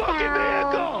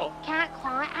 Northbound. Cat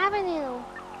Claw Avenue.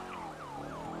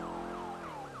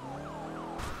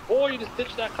 Or you just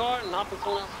ditch that car and hop in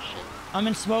someone else's shit. I'm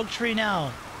in Smoke Tree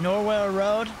now. Norwell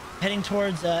Road, heading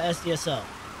towards SDSO.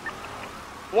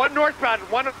 One northbound,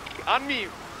 one on me.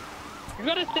 You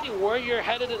gotta say where you're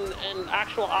headed and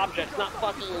actual objects, not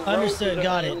fucking. Understood,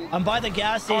 got it. I'm by the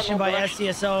gas station by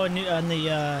SDSO and on the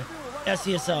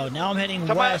SDSO. Now I'm heading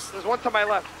west. There's one to my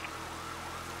left.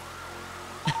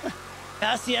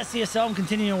 Past the SDSO, I'm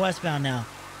continuing westbound now.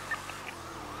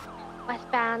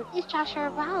 Westbound East Joshua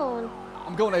Road.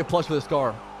 I'm going A+ for this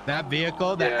car. That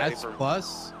vehicle, that S+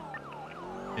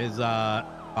 is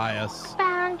by us.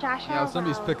 Westbound Joshua Yeah,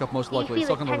 somebody's Road. pickup most likely. It's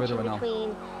stuck on the radar right now.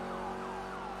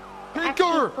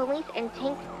 Tanker! Police and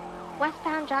tank.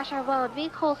 Westbound Joshua Road.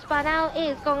 Vehicle spun out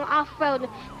is going off-road.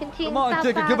 Continue Come on,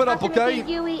 southbound. Dicker, give it up, okay?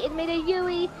 Admitted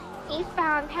Yui.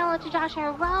 Eastbound parallel to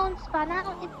Joshua Road. Spun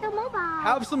out. It's still mobile.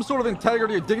 Have some sort of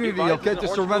integrity or dignity, okay?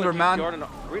 Just surrender, man.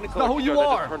 It's not who you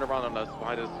are. Turned around on us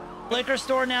behind us. Liquor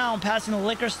store now. I'm passing the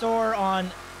liquor store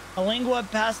on Alingua,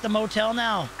 past the motel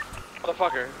now.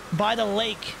 Motherfucker. By the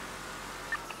lake.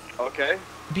 Okay.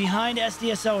 Behind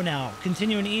SDSO now.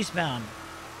 Continuing eastbound.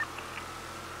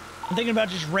 I'm thinking about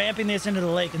just ramping this into the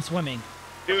lake and swimming.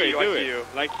 Do it.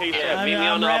 Like he said.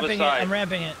 I'm ramping it. I'm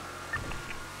ramping it.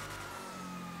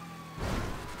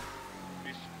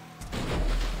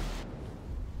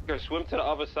 Swim to the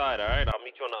other side, alright? I'll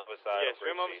meet you on the other side. Yeah,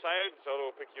 swim on the side, Zolo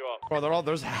will pick you up. Bro,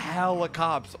 there's hella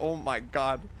cops. Oh my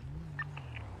god.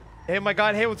 Hey, my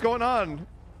god. Hey, what's going on?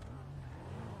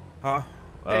 Huh?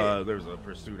 Hey. There's a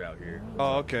pursuit out here.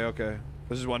 Oh, okay.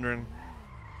 Was just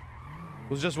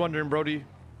wondering, Brody.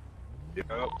 Yep.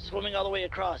 Swimming all the way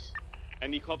across.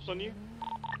 Any cops on you?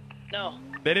 No.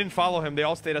 They didn't follow him. They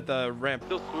all stayed at the ramp.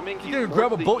 Still swimming? If you're gonna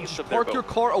grab a boat, just park your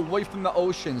car away from the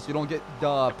ocean so you don't get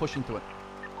pushed into it.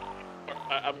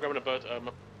 I'm grabbing a boat.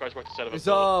 My car's worked instead of There's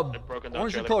broken down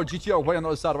orange trailer. color GTR way on the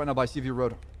other side right now by CV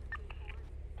Road.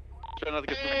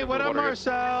 Hey, what up,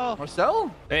 Marcel? Marcel?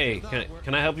 Hey,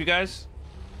 can I help you guys?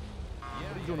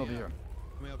 What are you doing over here?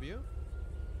 Can we help you?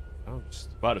 Oh,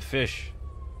 just about to fish.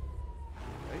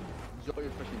 Enjoy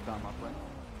your fishing time, my friend.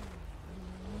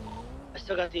 I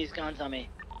still got these guns on me.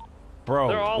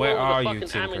 Bro, where are you,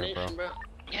 Tinker, bro?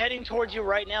 Heading towards you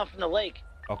right now from the lake.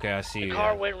 Okay, I see you. The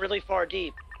car went really far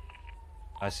deep.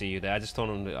 I see you there. I just told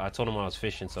them. I told them I was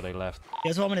fishing, so they left. You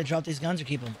guys want me to drop these guns or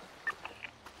keep them?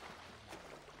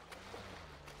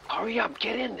 Hurry up,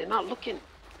 get in. They're not looking.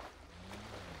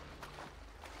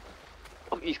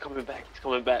 Oh, he's coming back.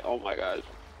 Oh my god.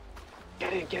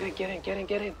 Get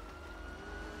in.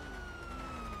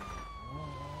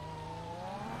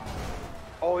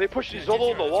 Oh, they pushed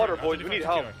Zolo in the water, boys. We need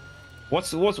help.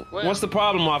 What's the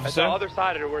problem, officer? At the other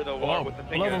side of where the water with the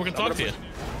thing is. We can talk to you.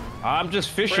 I'm just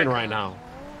fishing right now.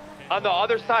 On the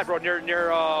other side, bro,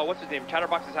 near what's his name?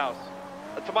 Chatterbox's house.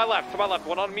 To my left.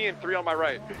 One on me and three on my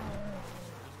right.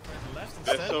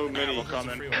 There's so many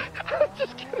coming.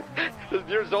 Just kidding. Just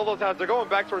near Zolo's house. They're going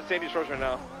back towards Sandy's Shores right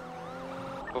now.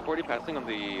 Before already passing on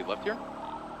the left here?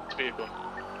 This vehicle.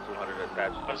 200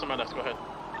 attached. That's on my left. Go ahead.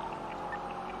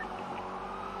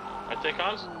 I take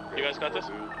comms. You guys got this?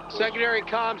 Secondary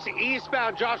comms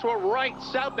eastbound, Joshua right,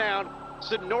 southbound,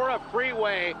 Sonora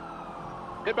Freeway.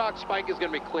 Hitbox spike is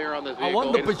going to be clear on this vehicle. I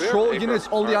want the patrol units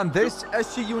only on this.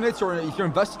 SG units, or if you're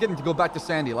investigating, to go back to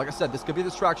Sandy. Like I said, this could be a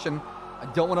distraction. I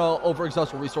don't want to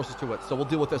overexhaust our resources to it, so we'll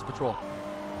deal with this patrol.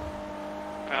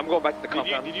 I'm going back to the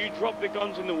compound. Did you drop the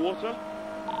guns in the water?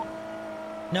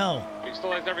 No. He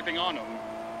still has everything on him.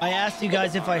 I asked you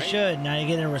guys if I should, and I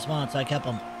didn't get a response. I kept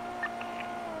them.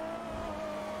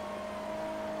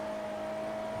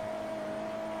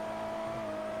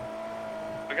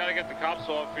 I gotta get the cops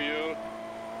off for you,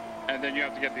 and then you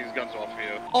have to get these guns off for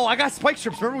you. Oh, I got spike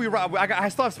strips. Remember I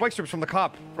still have spike strips from the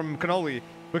cop from Cannoli.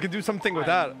 We could do something with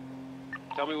that.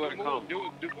 Tell me where to come.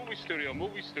 Do movie studio.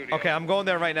 Okay, I'm going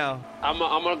there right now. I'm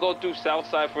gonna go through south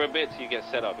side for a bit till you get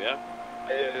set up, yeah?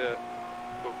 Yeah.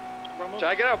 Should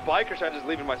I get out a bike or should I just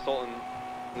leave in my Sultan?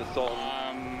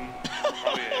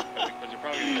 Probably, because you're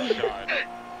probably gonna get shot.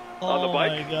 On the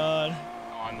bike? Oh my god.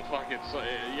 On the fucking,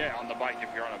 yeah, on the bike if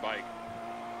you're on a bike.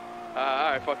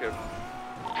 Alright, fuck it.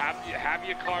 Have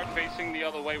your car facing the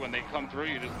other way when they come through.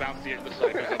 You just bounce the other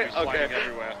side because they'll be sliding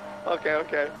everywhere.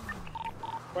 Okay.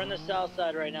 We're on the south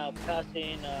side right now,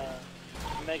 passing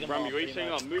Mega Mall. Ram, you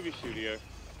saying on movie studio?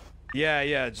 Yeah.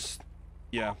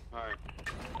 Alright.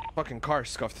 Fucking car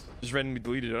scuffed. Just randomly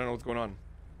deleted. I don't know what's going on.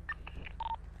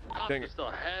 Dang it. Still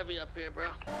heavy up here, bro.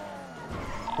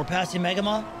 We're passing Mega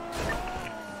Mall.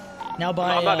 Now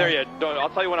by. I'm not there yet. I'll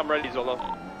tell you when I'm ready, Zolo.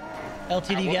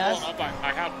 LTD gas.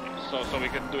 I have so we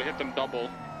can hit them double.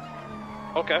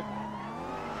 Okay.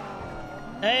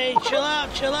 Hey, chill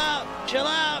out, chill out, chill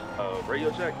out. Radio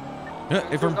check. Yeah,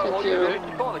 hey, from.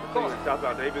 Keep calling.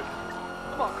 Southbound Davis.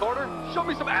 Come on, Carter. Show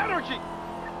me some energy.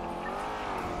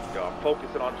 Yo, I'm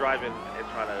focusing on driving and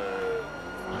trying to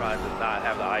not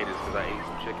have the itis because I ate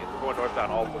some chicken. We're going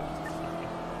northbound Alta.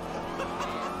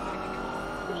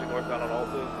 Pushing northbound on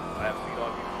Alta. I have speed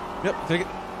on you. Yep, take it.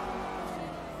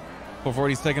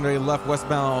 440 secondary left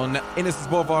westbound. Innocence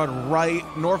Boulevard right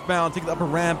northbound. Take the upper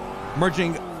ramp.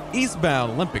 Merging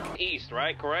eastbound Olympic. East,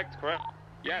 right? Correct?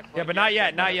 Yes. Yeah, but not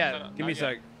yet. Not yet. Give me a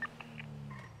sec.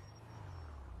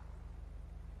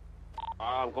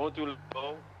 I'm going through the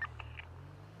low.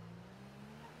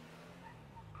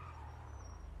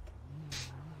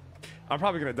 I'm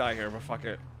probably gonna die here, but fuck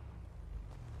it.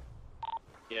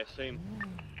 Yeah, same.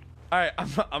 All right,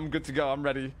 I'm good to go. I'm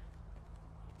ready.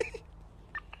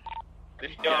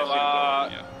 Yo,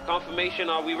 confirmation.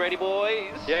 Are we ready,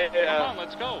 boys? Yeah. Come on,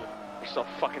 let's go. We're so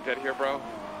fucking dead here, bro.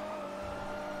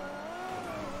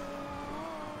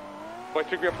 Boys,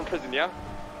 pick me up from prison, yeah?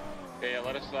 Yeah,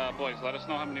 let us, boys, let us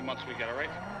know how many months we get, all right?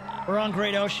 We're on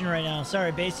Great Ocean right now.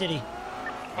 Sorry, Bay City.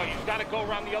 Oh, you gotta go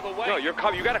around the other way. No, you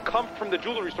gotta come from the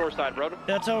jewelry store side, bro.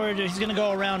 That's what we're doing. He's gonna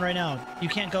go around right now. You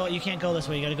can't go this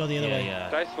way. You gotta go the other way. Yeah.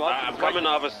 I'm coming the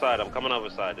other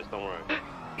side. Just don't worry.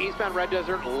 Eastbound Red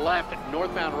Desert, left,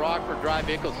 northbound Rockford Drive,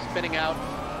 vehicles spinning out.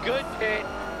 Good pit,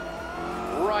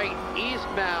 right,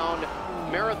 eastbound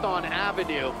Marathon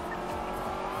Avenue.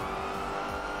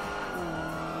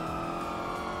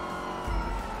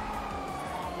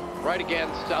 Right again,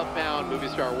 southbound Movie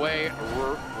Star Way,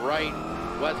 right,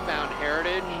 westbound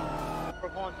Heritage. We're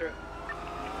going through.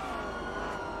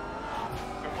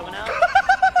 We're coming out.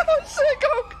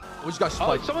 Sicko! We just got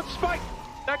spiked. Oh, someone spiked!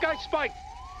 That guy spiked!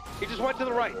 He just went to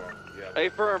the right. Hey,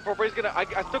 for he's gonna.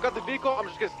 I still got the vehicle. I'm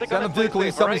just gonna stick on Send a vehicle.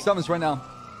 He's 77s right now.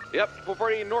 Yep,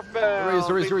 440 northbound.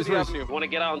 Raise. You want to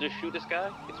get out and just shoot this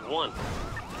guy? It's one.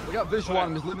 We got visual on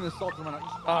him. He's leaving the assault right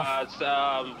now. It's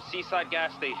Seaside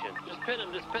gas station. Just pin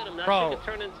him. That Bro. shit could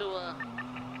turn into a.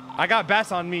 I got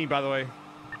Bass on me, by the way.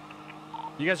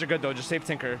 You guys are good though. Just save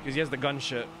Tinker because he has the gun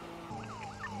shit.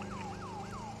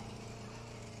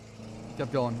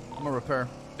 Kept going. I'm gonna repair.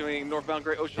 Doing northbound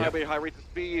Great Ocean Highway, high rates of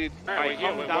speed. Alright,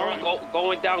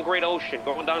 going down Great Ocean.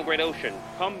 Come down Great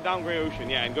Ocean,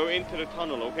 yeah, and go into the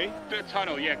tunnel, okay? The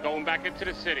tunnel, yeah, going back into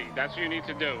the city. That's what you need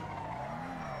to do.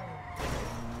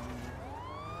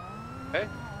 Okay.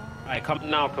 Alright, come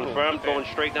now. Confirmed. Okay. Going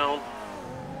straight down.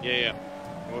 Yeah.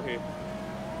 Okay.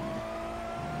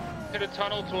 To the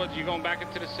tunnel towards you, going back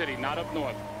into the city, not up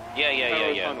north. Yeah.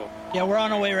 Yeah, we're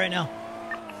on our way right now.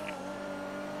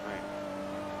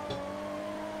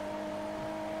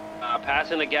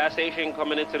 Passing the gas station,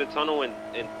 coming into the tunnel in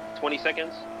 20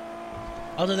 seconds.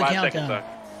 I'll do the 5 countdown. seconds, sir.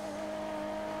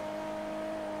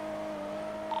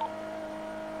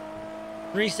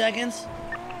 3 seconds.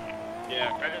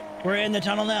 Yeah. We're in the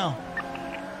tunnel now.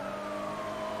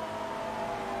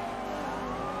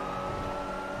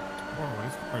 Whoa,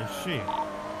 this car is shit.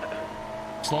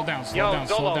 Slow down.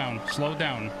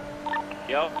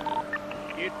 Yo.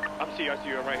 I see you.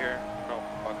 I'm right here. Oh,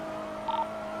 fuck.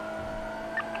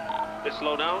 Just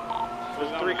slow down.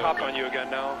 There's 3 cops on you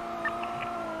again now.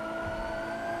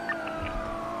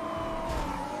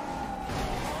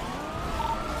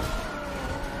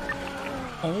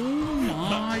 Oh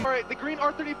my. All right, the green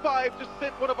R35 just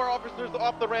sent one of our officers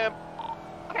off the ramp.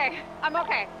 Okay, I'm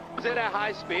okay. Was it at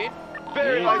high speed?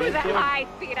 Very What was at high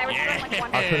speed? I was going like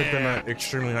 100. I could have been at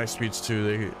extremely high speeds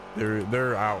too.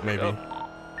 They're out maybe.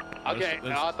 Okay,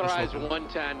 authorize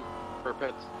 110 for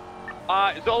pits.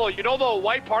 Zolo, you know the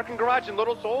white parking garage in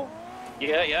Little Seoul?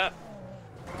 Yeah.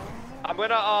 I'm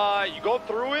gonna, you go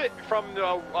through it from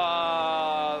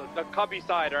the Cubby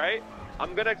side, right?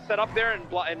 I'm gonna set up there and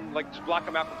just block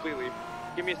them out completely.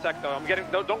 Give me a sec though.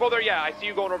 Don't go there yet. I see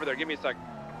you going over there. Give me a sec.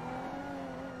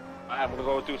 I'm gonna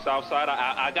go through south side.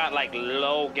 I got like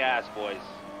low gas, boys.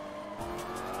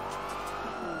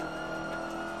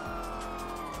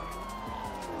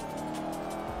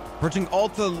 Approaching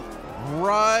Alta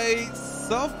right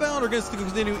southbound or going to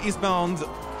continue eastbound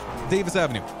Davis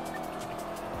Avenue.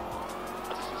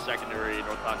 This is secondary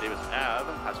northbound Davis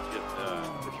Ave. Has to get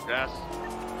Richard Gas.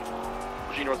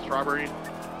 Pushing North Strawberry.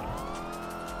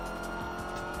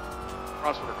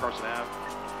 Cross over Carson Ave.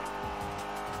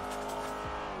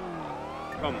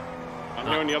 Come. I'm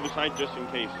here on the other side just in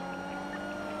case.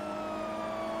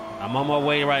 I'm on my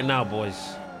way right now,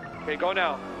 boys. Okay, go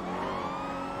now.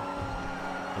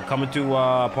 I'm coming to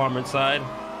apartment side.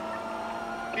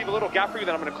 Leave a little gap for you,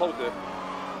 then I'm gonna close it.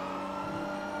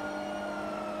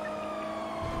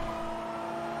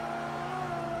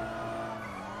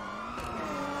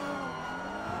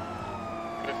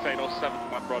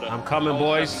 My brother. I'm coming,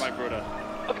 boys. My brother.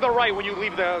 Look to the right when you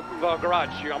leave the garage.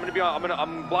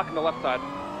 I'm blocking the left side.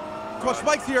 Coach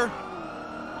Spike's here.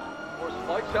 More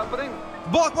spikes happening.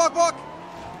 Block.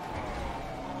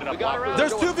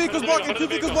 There's 2 vehicles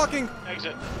blocking.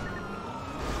 Exit.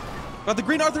 Got the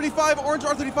green R35, orange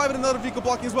R35, and another vehicle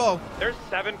blocking as well. There's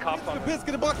 7 cops on Pits,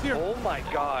 get a box here. Oh my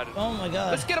god. Oh my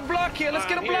god. Let's get a block here.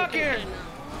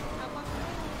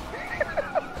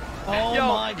 Oh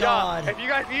my god. If you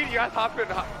guys need, you guys hop in.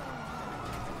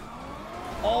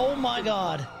 Oh my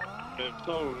god. There's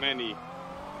so many.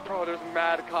 Bro, there's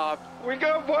mad cops. We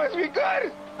good, boys. We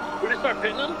good. We just start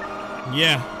pitting them?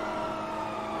 Yeah.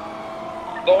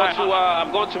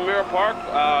 I'm going to Mirror Park,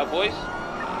 boys.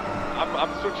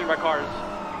 I'm switching my cars.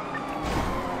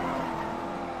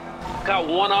 Got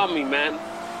one on me, man.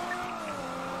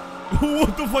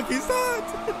 What the fuck is that?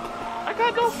 I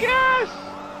got no gas.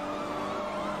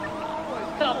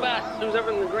 Tell Bass, who's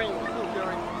ever in the green.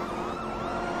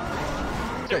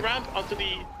 The ramp onto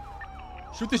the...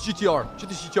 Shoot this GTR. Shoot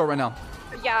this GTR right now.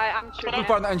 Yeah, I'm shooting. Too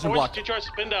far in the engine block. GTR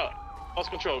spinned out. Lost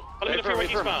control. Palomino freeway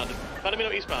eastbound.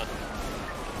 Palomino eastbound.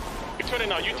 You turning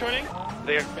now? You turning?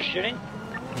 They're shooting?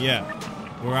 Yeah.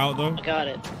 We're out though. I got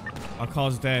it. Our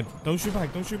car's dead. Don't shoot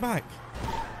back. Don't shoot back.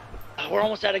 We're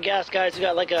almost out of gas, guys. We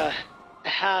got like a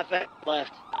half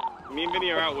left. Me and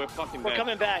Vinny are out. We're fucking We're dead.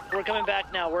 coming back. We're coming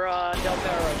back now. We're on Del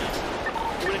Perro right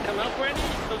now. You gonna come out, Brandy?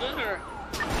 So good, or?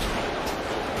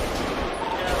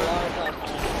 Yeah, a lot of times.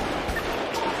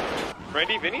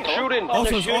 Randy, Vinny, shooting.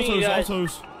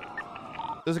 Altos.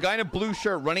 There's a guy in a blue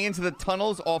shirt running into the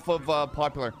tunnels off of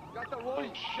Popular.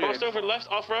 Crossed over left,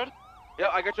 off-road. Yeah,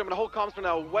 I got you. I'm gonna hold comms for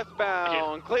now.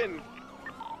 Westbound, Clinton.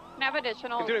 Can I have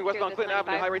additional? Continuing westbound Clinton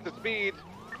Avenue, high rates of speed.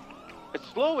 It's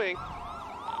slowing.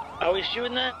 Are we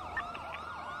shooting that?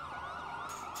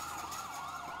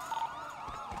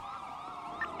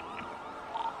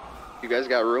 You guys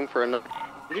got room for another?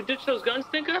 Did you ditch those guns,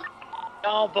 Tinker?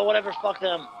 No, but whatever. Fuck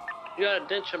them. You gotta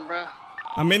ditch them, bro.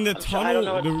 I'm in the I don't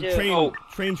know tunnel, what to the do.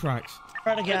 train tracks.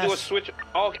 Out of Do a gas. switch.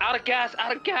 Oh, out of gas.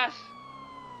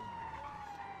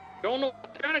 Go in the.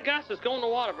 You're out of gas. Just go in the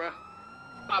water, bro.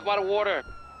 By the water.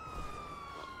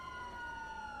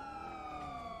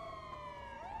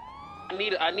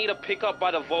 I need a pickup by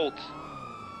the vault.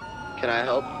 Can I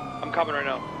help? I'm coming right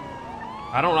now.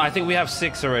 I don't know. I think we have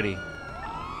 6 already.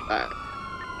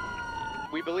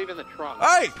 We believe in the trunk.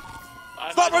 Hey!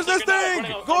 Stop resisting!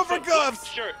 Go for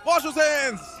cuffs! Wash those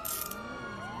hands!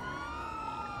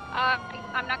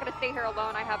 I'm not gonna stay here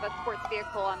alone. I have a sports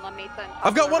vehicle on La Mesa.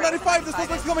 I've got 195. This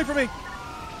suspect's coming for me.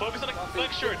 Focus on the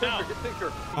flex shirt now.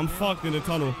 I'm fucked in the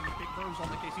tunnel.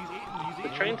 The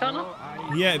train tunnel?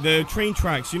 Yeah, the train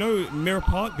tracks. You know Mirror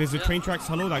Park? There's a train tracks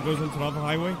tunnel that goes into the other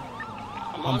highway.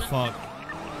 I'm fucked.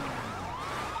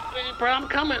 Hey, bro, I'm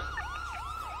coming.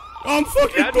 I'm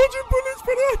fucking dodging bullets,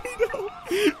 but I know.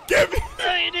 Get me. You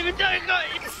didn't even tell you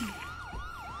guys.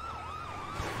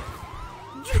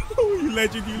 You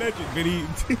legend, Vinny.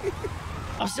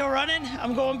 I'm still running.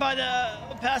 I'm going by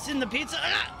passing the pizza.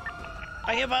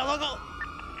 I hit my logo.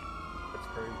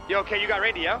 You okay? You got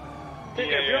Randy, yeah?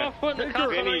 If you're off foot in the car,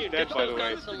 Vinny's dead, by the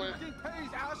way.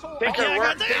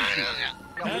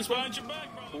 Hands behind your back,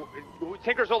 bro.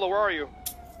 Tinker Zolo, where are you?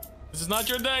 This is not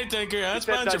your day, Tinker. Hands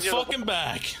behind your fucking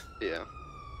back. Yeah.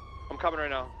 I'm coming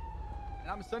right now. And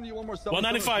I'm sending you one more.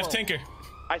 195, Tinker.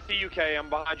 I see you, K. I'm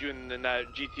behind you in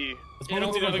that GT. Let's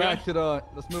move to the other guy.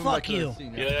 Let's move back to the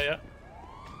scene. Yeah.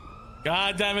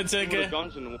 God damn it, Tinker.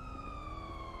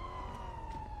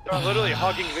 They're literally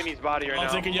hugging Vinny's body right now.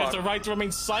 Tinker, you have the right to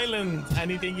remain silent.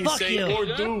 Anything you say or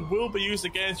do will be used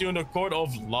against you in the court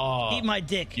of law. Eat my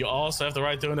dick. You also have the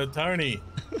right to an attorney.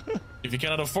 If you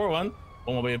cannot afford one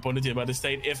will be appointed to you by the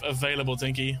state if available,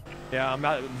 Tinky. Yeah, I'm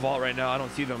at the vault right now. I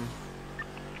don't see them.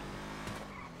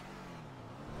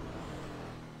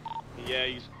 Yeah,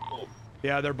 he's cool.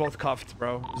 Yeah, they're both cuffed,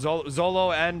 bro.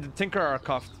 Zolo and Tinker are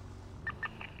cuffed.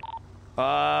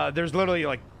 There's literally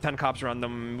like 10 cops around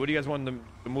them. What do you guys want them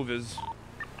to move is?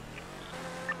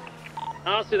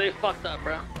 Honestly, they fucked up,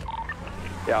 bro.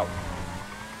 Yeah.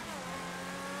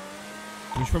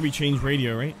 We should probably change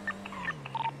radio, right?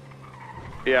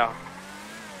 Yeah.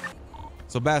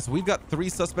 So, Bass, we've got 3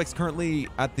 suspects currently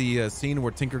at the scene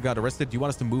where Tinker got arrested. Do you want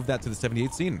us to move that to the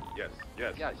 78th scene? Yes.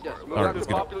 Move All right, out to let's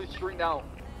the get it. populated street now. All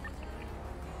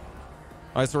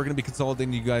right, so we're going to be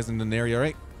consolidating you guys in an area,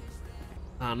 right?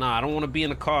 No, I don't want to be in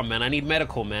the car, man. I need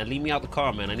medical, man. Leave me out the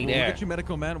car, man. I need air. We'll get you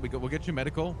medical, man. We'll get you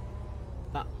medical.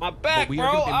 My back, but we bro.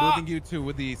 are going to be moving you to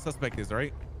where the suspect is, all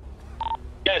right?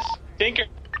 Yes, Tinker.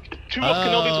 2 of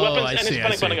Kenobi's weapons and his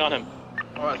panic button on him.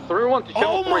 Alright, 3-1 to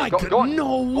channel 3. Go on,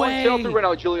 no way. Go on channel 3 right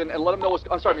now, Julian, and let him know what's...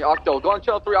 I'm sorry, Octo. Go on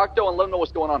channel 3, Octo, and let him know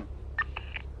what's going on.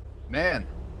 Man.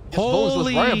 Bones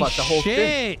was right about the whole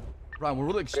thing. Ryan, we're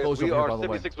really exposed over here, by the way.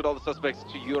 We are 76 with all the suspects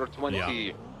to your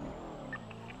 20.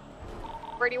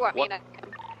 Where do you want me to?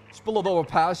 Just below the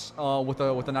overpass with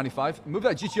the 95. Move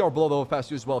that GTR below the overpass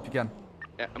too as well if you can.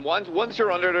 Yeah, and once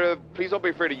you're under there, please don't be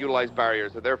afraid to utilize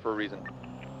barriers. They're there for a reason.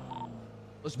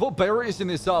 Let's put barriers in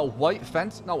this white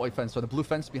fence. Not white fence, sorry, the blue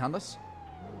fence behind us.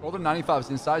 All the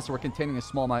 95s inside, so we're containing a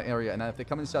small amount area. And if they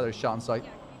come inside, they're shot on sight.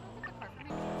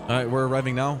 All right, we're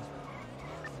arriving now.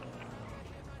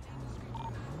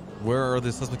 Where are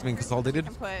the suspects being consolidated?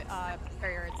 Put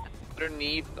barriers.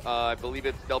 Underneath, I believe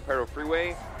it's Del Perro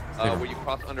Freeway, where you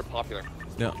cross under Popular.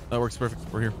 Yeah, that works perfect.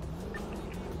 We're here.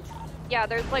 Yeah,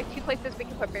 there's like 2 places we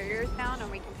can put barriers down, and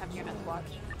we can have units watch.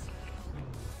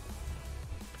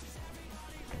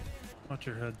 Watch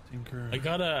your head, Tinker. I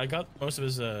got most of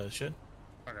his shit.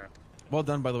 Okay. Well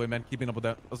done, by the way, man. Keeping up with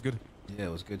that. That was good. Yeah,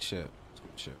 it was good shit. It was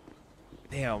good shit.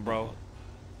 Damn, bro.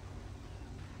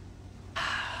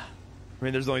 I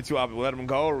mean, there's only 2 options. We let them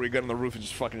go, or we get on the roof and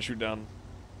just fucking shoot down.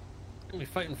 We're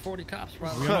fighting 40 cops,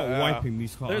 probably. We're not wiping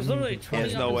these cars. There's literally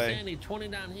 20 no up way. in Sandy, 20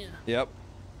 down here. Yep.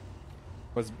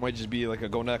 But might just be like a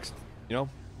go next, you know?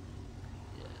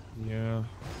 Yeah.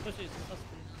 Especially if it's suspect.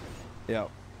 Yeah.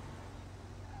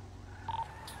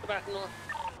 Go back north.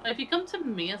 If you come to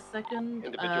me a second,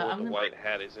 Individual with I'm the gonna... white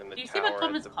hat is in the Do you see tower where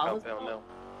Thomas' at the car was compound now.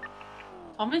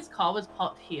 Tommy's car was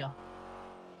parked here,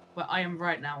 where I am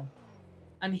right now,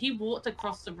 and he walked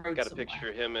across the road Got a somewhere. picture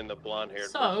of him and the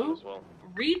blonde-haired person So, as well.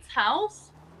 Reed's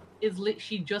house is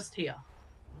literally just here.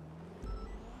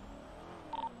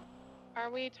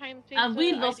 Are we time to? And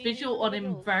we lost visual on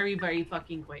him very, very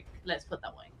fucking quick. Let's put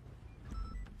that way.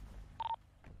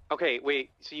 Okay,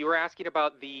 wait. So you were asking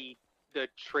about the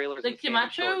trailers? The in Sandy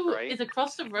Camacho Shores, right? is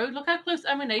across the road. Look how close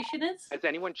Emanation is. Has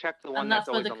anyone checked the one And that's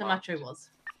where always the unlocked? Camacho was.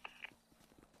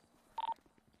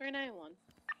 391.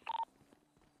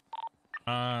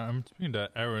 I'm speaking to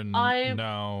Erin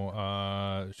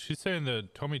now. She's saying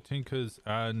that Tommy Tinker's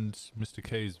and Mr.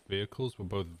 K's vehicles were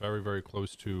both very, very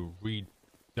close to Reed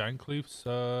Dankleaf's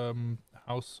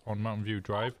house on Mountain View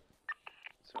Drive.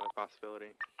 So a possibility.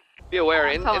 Be aware,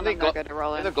 I'm in telling the, them they're good to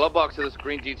roll in in. the glove box of this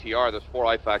green GTR, there's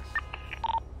 4 IFACs.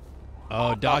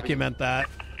 Oh, document that.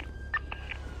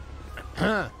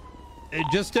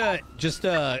 just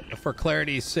for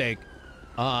clarity's sake,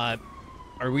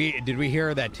 did we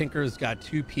hear that Tinker's got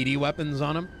 2 PD weapons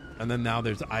on him, and then now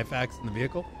there's IFACs in the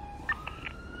vehicle?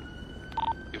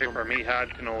 For me, had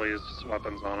cannoli's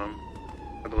weapons on him,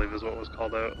 I believe is what was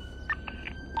called out.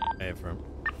 Hey, from.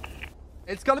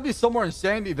 It's got to be somewhere in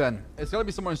Sandy then. It's got to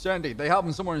be somewhere in Sandy. They have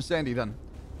them somewhere in Sandy then.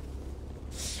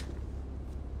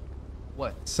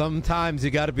 What? Sometimes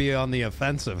you got to be on the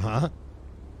offensive, huh?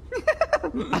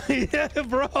 Yeah,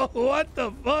 bro, what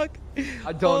the fuck?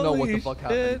 I don't know what the fuck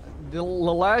happened. The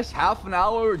last half an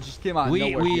hour just came out of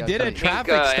nowhere. We did a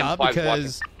traffic stop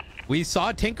because we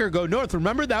saw Tinker go north.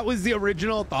 Remember, that was the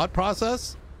original thought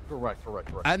process? Correct.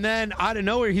 And then out of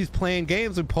nowhere, he's playing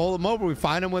games. We pull him over. We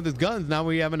find him with his guns. Now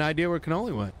we have an idea where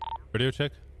Cannoli went. Radio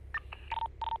check.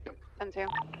 10-2.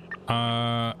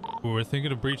 We're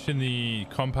thinking of breaching the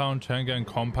compound, Chang Gang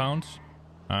compound.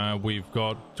 We've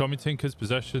got Tommy Tinker's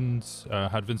possessions,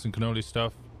 had Vincent Cannoli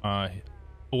stuff.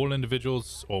 All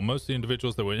individuals, or most of the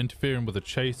individuals that were interfering with the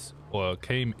chase or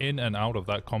came in and out of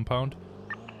that compound.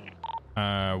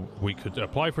 We could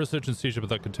apply for a search and seizure, but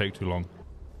that could take too long.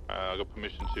 I got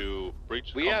permission to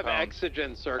breach the We have compound,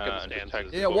 exigent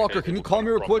circumstances. Yeah, Walker, can you call me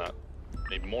real quick?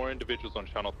 Need more individuals on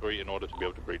channel 3 in order to be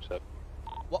able to breach that.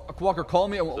 Walker, call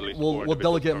me and we'll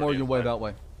delegate more your way that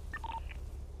way.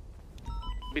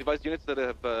 Be advised, units that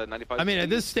have 95. I mean, at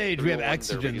this stage, we have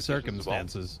exigent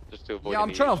circumstances. Just to avoid Yeah, I'm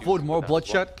any trying to issues avoid more with that as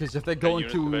bloodshed well. because if they go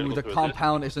into the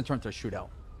compound, it's gonna turn into a shootout.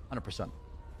 100%.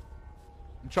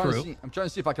 I'm trying to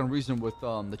see if I can reason with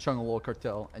the Chang Gang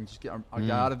cartel and just get our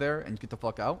guy out of there and get the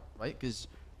fuck out, right? Because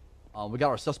we got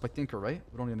our suspect Tinker, right?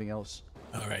 We don't need anything else.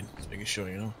 All right, just making sure,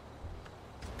 you know.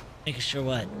 Making sure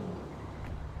what?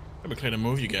 I'm clear to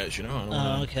move you guys, you know. I don't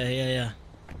wanna... Okay, yeah.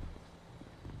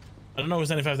 I don't know whose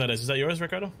 95 that is. Is that yours,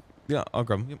 Ricardo? Yeah, I'll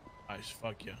grab them. Yep. Nice,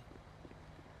 fuck yeah.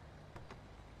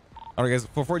 All right, guys.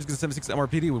 4-4 is going to 76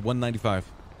 MRPD with 195.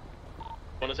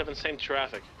 107 same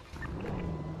traffic.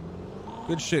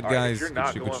 Good shit, All right, guys. if you're Good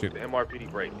not shit, going good shit. to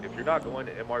MRPD, break. If you're not going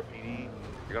to MRPD,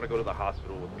 you're gonna go to the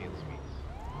hospital with me and Sweets.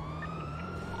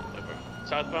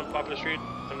 southbound Poplar Street,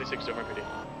 76 over PD.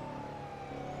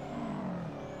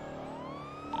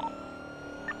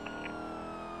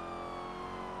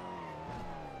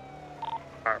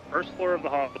 Alright, first floor of the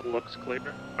hospital looks clear.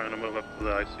 Trying to move up to the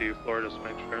ICU floor just to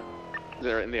make sure.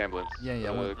 They're in the ambulance. Yeah.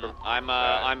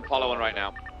 I'm following right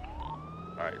now.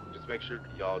 Alright, just make sure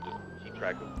y'all just keep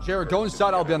track of. Jared, go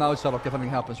inside. I'll be on the outside. If anything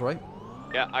happens, right?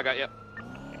 Yeah, I got you.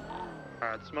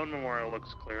 Alright, Simone Memorial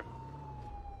looks clear.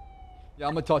 Yeah,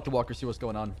 I'm gonna talk to Walker, see what's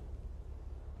going on.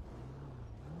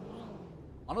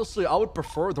 Honestly, I would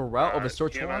prefer the route of a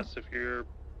search warrant. If you're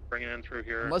bringing in through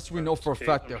here. Unless we know for a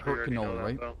fact they hurt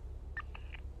Cannoli, right?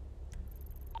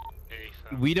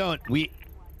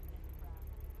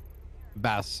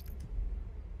 Bass.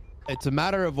 It's a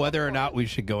matter of whether or not we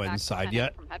should go inside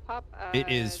yet. It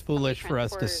is foolish for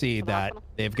us to see that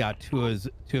they've got two of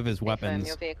his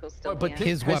weapons. But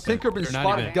his has Tinker been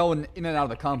spotted even... going in and out of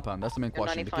the compound? That's the main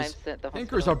question. Because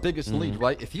Tinker's our biggest lead,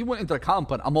 right? If he went into the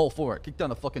compound, I'm all for it. Kick down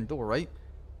the fucking door, right?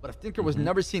 But if Tinker was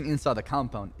never seen inside the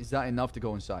compound, is that enough to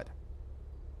go inside?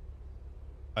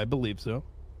 I believe so.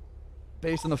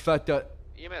 Based on the fact that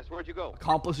EMS, where'd you go?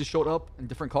 accomplices showed up in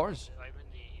different cars?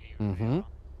 Mm-hmm.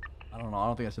 I don't know. I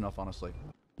don't think that's enough, honestly.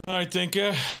 All right,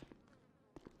 Tinker.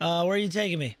 Where are you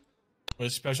taking me? What a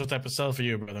special type of cell for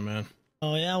you, brother, man.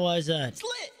 Oh, yeah? Why is that? It's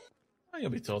lit. Oh,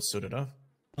 you'll be all suited up.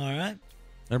 All right.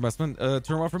 All right, Bassman.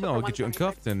 Turn around for a minute. I'll get you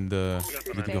uncuffed and good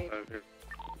to go.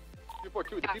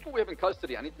 242, the people we have in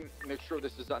custody, I need to make sure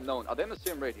this is unknown. Are they on the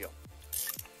same radio?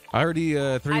 I already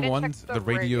 311 the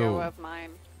radio. Of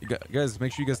mine. Guys,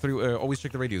 make sure you guys always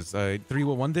check the radios.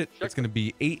 311 it. It's going to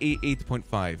be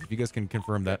 888.5. If you guys can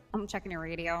confirm that. I'm checking your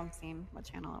radio. I'm seeing what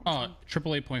channel it was.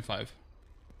 888.5.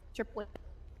 Triple. All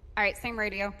right, same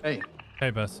radio. Hey.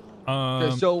 Hey, Bess.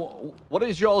 Okay, so what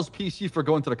is y'all's PC for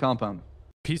going to the compound?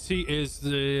 PC is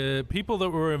the people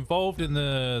that were involved in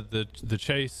the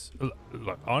chase.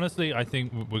 Look, honestly, I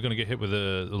think we're going to get hit with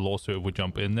a lawsuit if we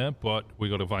jump in there, but we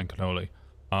got to find Cannoli.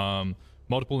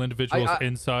 Multiple individuals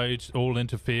inside, all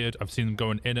interfered. I've seen them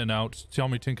going in and out. Tell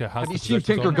me Tinker has. Have you seen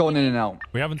Tinker going in and out?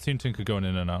 We haven't seen Tinker going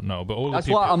in and out, no. But all that's the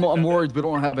people... why I'm worried we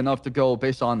don't have enough to go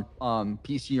based on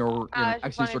PC or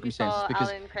accident circumstances. Because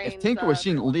if Tinker was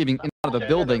seen leaving in and out of the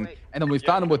building, and then we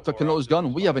found him with the Cannoli's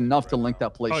gun, we have enough to link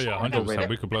that place. Oh yeah, 100%.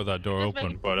 We could blow that door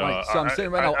open. But right, so I'm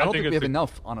saying right now, I don't think we have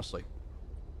enough, honestly.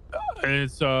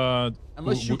 It's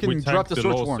unless you can drop the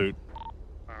search warrant.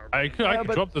 I could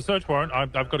drop the search warrant.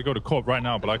 I've got to go to court right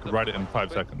now, but I could write it in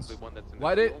 5 seconds.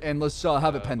 Write it and let's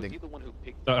have it pending.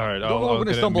 All right, we're going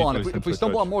to stumble on it. If we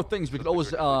stumble on more things, we could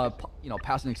always,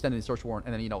 pass an extended search warrant,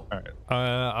 and then All right.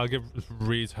 I'll give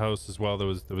Reed's house as well. There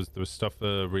was stuff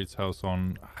Reed's house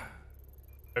on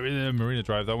Marina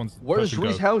Drive. That one's. Where's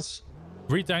Reed's house?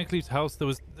 Reed Dankleaf's house. There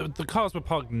was the cars were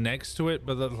parked next to it,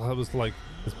 but that was like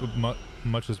as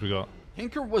much as we got.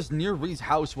 Tinker was near Reed's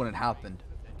house when it happened.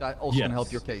 That also can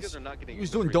help your case. He was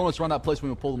doing donuts around that place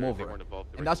when we pulled him over.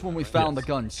 And that's when we found the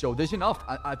gun. So there's enough.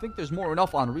 I think there's more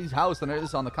enough on Reed's house than there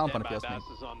is on the compound, if you ask me. Bass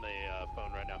is on the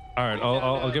phone right now. All right,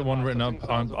 I'll get one written up.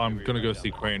 I'm going to go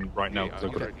see Crane right now because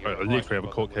I literally have a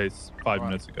court case 5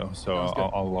 minutes ago. So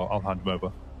I'll hand him over.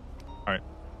 All right.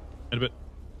 In a bit.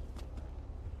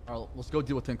 All right, let's go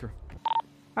deal with Tinker.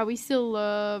 Are we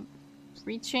still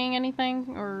reaching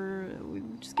anything, or we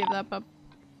just give that up?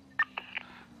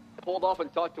 Pulled off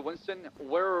and talked to Winston.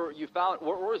 Where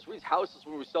was Reed's house is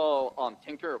when we saw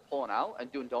Tinker pulling out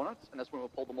and doing donuts, and that's when we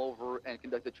pulled him over and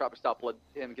conducted a traffic stop, led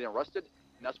him getting arrested,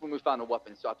 and that's when we found a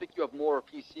weapon. So I think you have more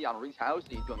PC on Reed's house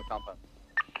than you do on the compound.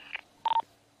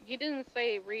 He didn't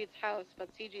say Reed's house, but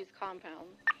CG's compound.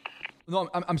 No,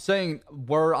 I'm saying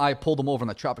where I pulled him over on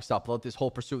the traffic stop, like this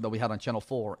whole pursuit that we had on Channel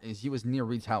 4, is he was near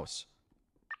Reed's house.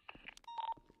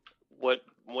 What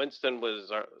Winston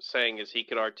was saying is he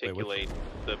could articulate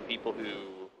the people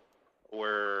who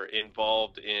were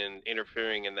involved in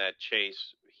interfering in that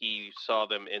chase. He saw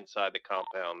them inside the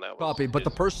compound. That was copy, but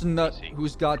the person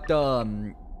who's got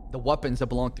the weapons that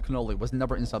belong to Cannoli was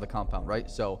never inside the compound, right?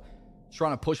 So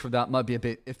trying to push for that might be a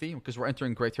bit iffy because we're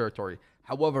entering gray territory.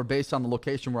 However, based on the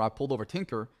location where I pulled over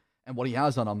Tinker and what he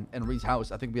has on him and Reed's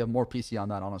house, I think we have more PC on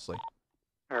that, honestly.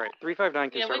 All right, 359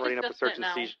 can start writing up a search and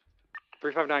seizure.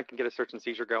 359 can get a search and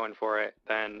seizure going for it,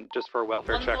 then just for a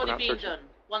welfare check. We're not searching.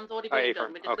 One's already being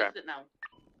done. We discussed it now.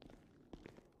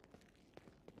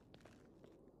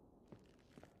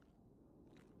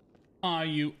 Are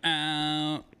you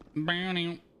out?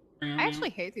 I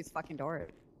actually hate these fucking doors.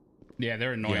 Yeah,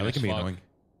 they're annoying. Yeah, they can be annoying.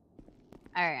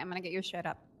 All right, I'm gonna get your shit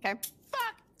up, okay?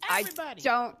 Fuck everybody. I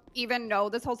don't even know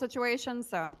this whole situation,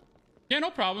 so. Yeah,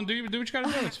 no problem. Do what you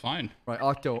gotta do. It's fine. Right,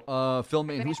 Octo, fill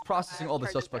me in. Who's processing all the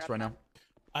suspects right now?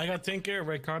 I got Tinker.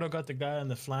 Ricardo got the guy in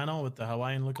the flannel with the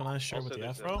Hawaiian looking on his shirt with the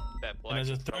afro. And there's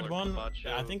a third one.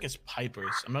 I think it's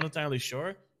Piper's. I'm not entirely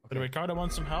sure. But Ricardo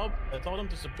wants some help. I told him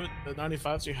to put the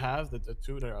 95s you have, the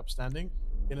two that are upstanding,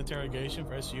 in interrogation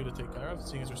for SU to take care of,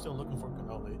 seeing as we're still looking for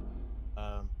cannoli.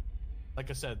 Like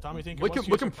I said, Tommy Tinker.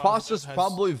 We can process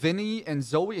probably Vinny and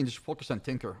Zoe and just focus on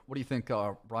Tinker. What do you think,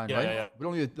 Brian? Yeah, right? yeah. We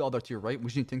don't need the other two, right? We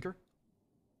just need Tinker.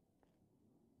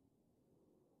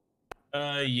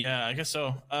 Yeah, I guess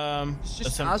so.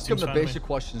 Just ask them the basic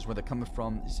questions where they're coming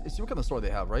from. See what kind of story they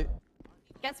have, right?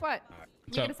 Guess what?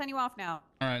 I'm going to send you off now.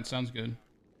 All right, sounds good.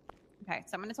 Okay,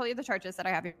 so I'm going to tell you the charges that I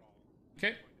have here.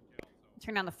 Okay.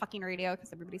 Turn down the fucking radio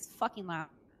because everybody's fucking loud.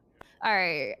 All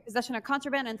right, possession of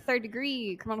contraband in 3rd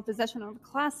degree, criminal possession of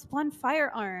Class 1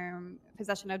 firearm,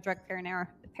 possession of drug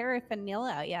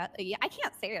paraphernalia. Yeah, I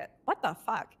can't say it. What the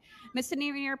fuck?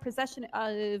 Misdemeanor possession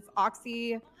of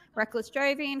oxy, reckless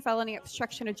driving, felony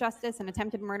obstruction of justice, and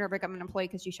attempted murder of a government employee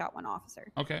because you shot one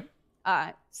officer. Okay.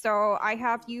 So I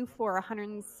have you for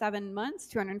 107 months,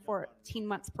 214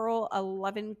 months parole,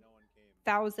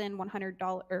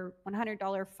 $11,100 or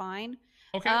 $100 fine.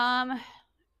 Okay.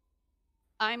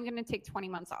 I'm gonna take 20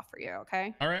 months off for you.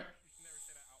 Okay. All right.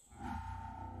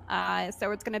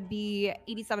 So it's gonna be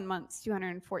 87 months,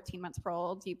 214 months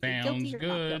parole. Do you plead guilty or good.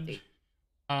 not guilty?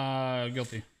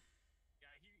 Guilty.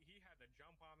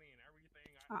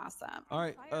 Awesome. All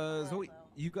right, Zoe,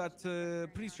 you got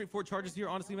pretty straightforward charges here.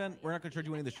 Honestly, man, we're not going to charge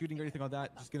you any of the shooting or anything like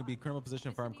that. Just going to be criminal possession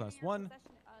of firearm class 1,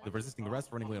 the resisting arrest,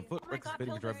 running away on foot, reckless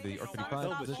failing to drive the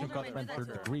R35, possession of contraband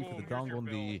 3rd degree for the dongle and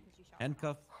the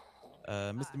handcuff,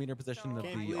 misdemeanor possession of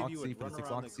the oxy for the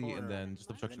 6 oxy, and then just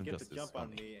obstruction of justice. It's going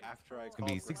to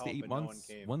be 6 to 8 months,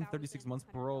 136 months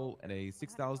parole, and a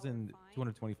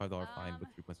 $6,225 fine with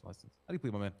 3 points of license. How do you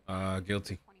plead, my man?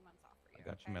 Guilty. I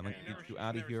got you, man. Let me get you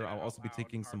out of here. I'll also be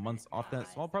taking some months off that,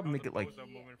 so I'll probably make it like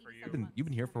you've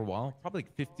been here for a while, probably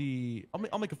like 50.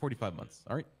 I'll make it 45 months.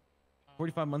 All right,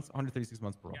 45 months, 136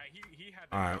 months parole.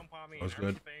 All right, that was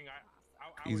good.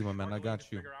 Easy, my man. I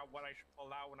got you. Figure out what I should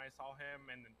pull out when I saw him,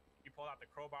 and then he pulled out the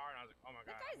crowbar, and I was like, "Oh my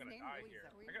god, I'm gonna die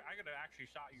here. I could have actually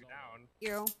shot you down."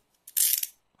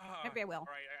 Maybe I will.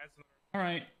 All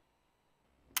right.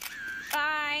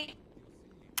 Bye.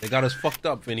 They got us fucked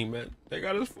up, Vinny, man. They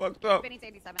got us fucked up. Vinny's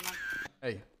 87 months.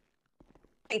 Hey.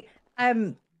 Hey,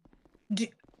 I've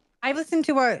listened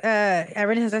to what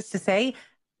Erin has to say.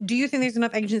 Do you think there's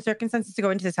enough exigent circumstances to go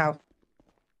into this house?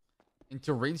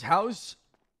 Into Reed's house?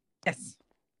 Yes.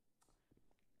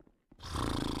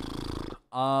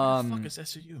 What the fuck is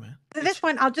SU, man? At this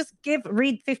point, I'll just give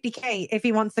Reed 50K if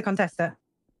he wants to contest it.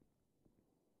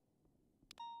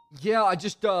 Yeah, I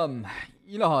just,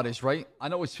 you know how it is, right? I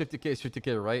know it's 50K is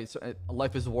 50K, right? So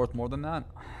life is worth more than that.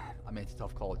 I mean, it's a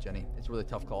tough call, Jenny. It's a really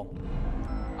tough call.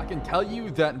 I can tell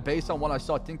you that based on what I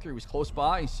saw, Tinker, he was close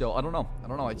by, so I don't know.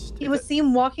 He was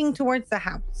seen walking towards the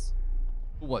house.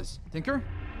 Who was? Tinker?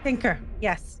 Tinker,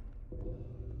 yes.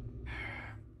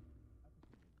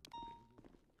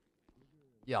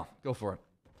 Yeah, go for it.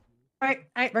 All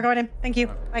right, we're going in. Thank you.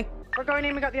 Bye. We're going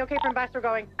in. We got the okay from Bass. We're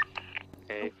going.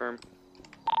 Okay, firm.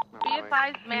 Be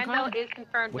advised, Mando is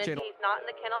confirmed that he's not in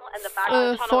the kennel and the back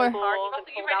of the tunnel is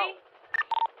you ready?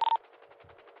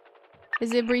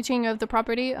 Is it breaching of the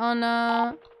property on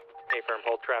Hey, firm,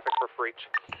 hold traffic for breach.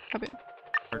 Copy.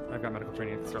 I've got medical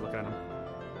training. Start looking at him.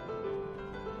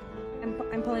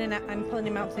 I'm pulling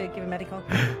him out to give a medical.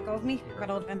 Go with me. Got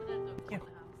hold of him. Thank you.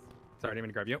 Sorry, I didn't mean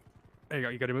to grab you. There you go.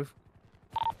 You got to move.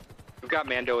 We've got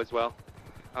Mando as well.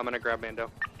 I'm gonna grab Mando.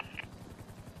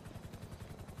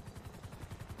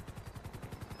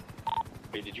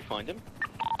 Wait, did you find him?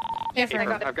 Yes,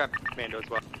 I've got Mando as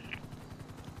well.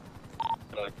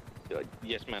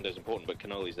 Yes, Mando's important, but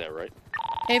Cannoli's there, right?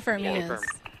 A firm, Yeah, yes. firm.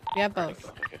 We have both.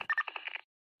 Okay.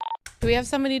 Do we have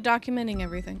somebody documenting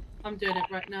everything? I'm doing it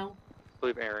right now. I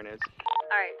believe Aaron is.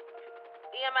 Alright.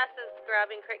 EMS is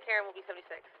grabbing Crit Care and will be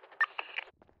 76.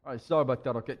 All right, sorry about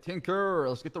that. Okay, Tinker,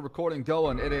 let's get the recording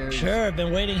going. It is Sure, I've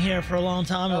been waiting here for a long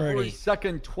time already.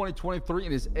 February 2nd, 2023.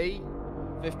 It is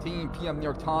 8:15 p.m. New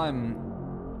York time.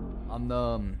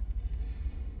 I'm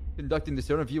conducting this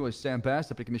interview with Sam Bass,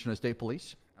 Deputy Commissioner of State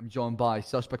Police. I'm joined by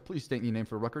suspect. Please state your name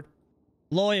for the record.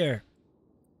 Lawyer.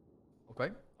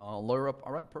 Okay, lawyer up.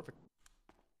 All right, perfect.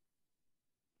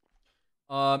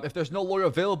 If there's no lawyer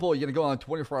available, you're gonna go on a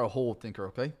 24-hour hold, Tinker.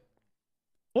 Okay.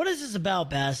 What is this about,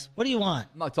 Bass? What do you want?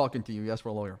 I'm not talking to you. You asked for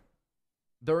a lawyer.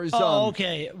 There is.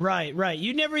 Okay, right.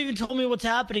 You never even told me what's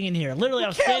happening in here. Literally,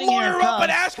 I'm standing Can't here. lawyer up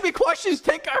and ask me questions,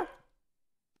 Tinker.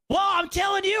 Well, I'm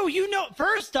telling you, you know.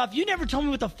 First off, you never told me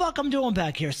what the fuck I'm doing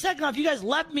back here. Second off, you guys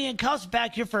left me in cuffs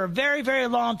back here for a very, very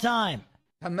long time.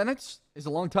 10 minutes is a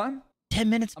long time. 10 10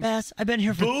 minutes, Bass? I've been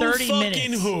here for 30 minutes.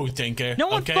 Fucking who, Tinker? No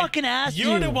one okay? fucking asked you.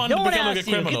 You're the one no to one become asked a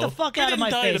criminal. you. Get the fuck You out of my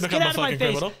didn't die to face. become Get a out of my fucking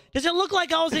face. criminal. Does it look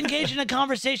like I was engaged in a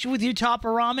conversation with you, Top of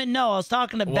Ramen? No, I was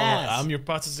talking to Well, Bass. I'm your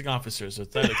processing officer, so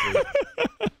technically.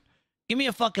 Give me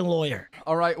a fucking lawyer.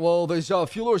 All right, well, there's a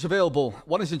few lawyers available.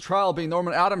 One is in trial being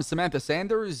Norman Adams, Samantha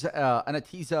Sanders,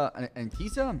 Anatiza.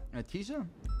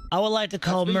 I would like to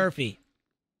call Murphy.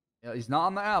 Yeah, he's not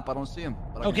on the app. I don't see him.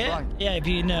 But I Okay. can try. Yeah, if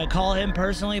you can call him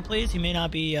personally, please. He may not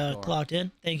be clocked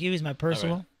in. Thank you. He's my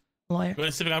personal lawyer. Go ahead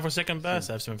and sit down for a second, Bass.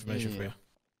 I have some information for you.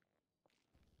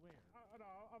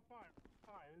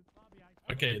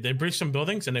 Okay, they breached some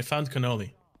buildings and they found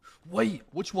cannoli. Wait,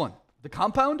 which one? The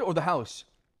compound or the house?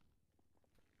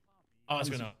 Oh, it's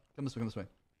gonna. Come this way, come this way.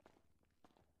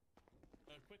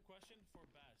 Quick question for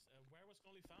Bass. Where was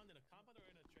cannoli found? In a compound or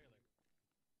in a trailer?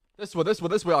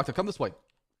 This way, Octa. Come this way.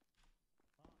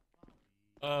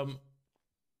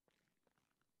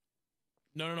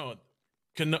 No.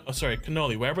 Sorry,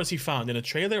 cannoli. Where was he found? In a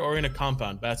trailer or in a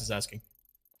compound? Bass is asking.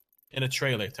 In a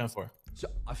trailer, 10-4.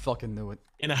 I fucking knew it.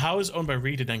 In a house owned by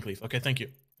Reed Denkleaf. Okay, thank you.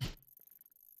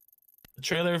 The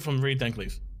trailer from Reed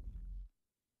Denkleaf.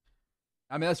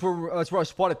 I mean, that's where I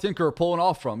spotted Tinker pulling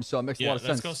off from, so it makes a lot of sense.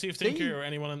 Let's go see if Tinker or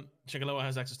anyone in Chicaloa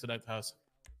has access to that house.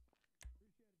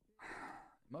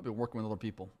 Might be working with other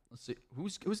people. Let's see.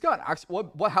 Who's got access?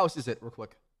 What house is it, real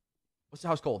quick? What's the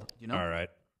house called? Do you know? All right.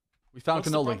 We found What's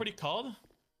cannoli. the property called?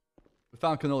 We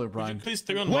found cannoli, Brian. Please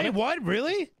 3 on Wait, 1. what?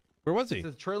 Really? Where was he?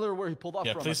 The trailer where he pulled off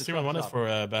Yeah, from. please 3 on 1 is for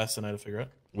Bass and I to figure out.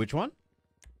 Which one?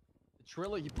 The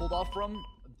trailer he pulled off from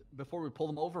before we pulled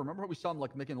him over. Remember how we saw him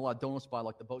like making a lot of donuts by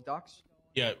like the boat docks?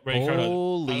 Yeah, right.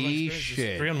 Holy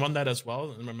shit. 3 on 1 that as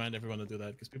well, and remind everyone to do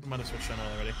that because people might have switched channel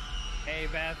already. Hey,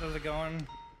 Bass, how's it going?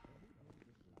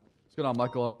 What's going on,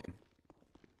 Michael?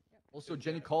 Also,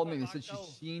 Jenny called me and said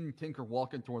she's seen Tinker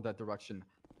walking toward that direction.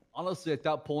 Honestly, at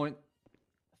that point,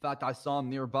 in fact, I saw him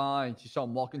nearby and she saw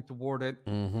him walking toward it.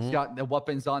 He's got the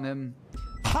weapons on him.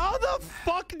 How the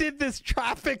fuck did this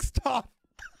traffic stop?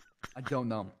 I don't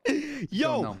know.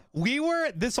 Yo,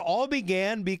 this all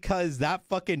began because that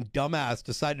fucking dumbass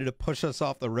decided to push us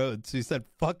off the road. So he said,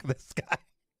 fuck this guy.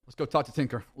 Let's go talk to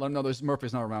Tinker. Let him know there's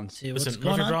Murphy's not around. Listen,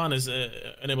 Murphy Braun is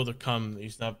unable to come.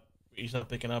 He's not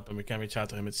picking up, and we can't reach out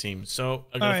to him, it seems. So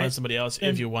I'm going to find somebody else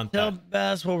if you want Tell that.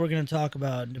 Bass what we're going to talk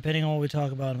about. Depending on what we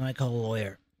talk about, I might call a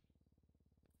lawyer.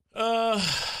 Are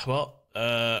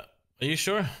you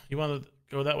sure you want to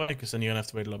go that way? Because then you're going to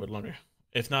have to wait a little bit longer.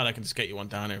 If not, I can just get you one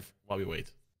down here while we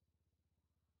wait.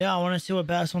 Yeah, I want to see what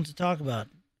Bass wants to talk about.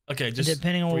 Okay, just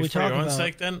depending on what we talk for your own about.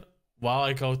 sake, then, while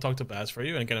I go talk to Bass for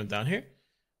you and get him down here.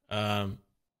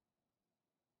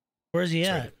 Where's he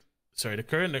at? Sorry, the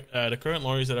current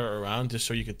lawyers that are around, just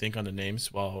so you could think on the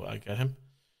names while I get him,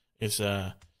 is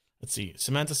let's see,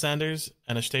 Samantha Sanders,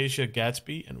 Anastasia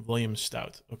Gatsby, and William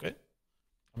Stout. Okay,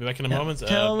 I'll be back in a moment.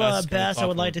 Tell Bass I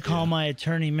would like to call my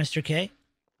attorney, Mr. K.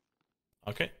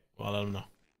 Okay, well, I'll let him know.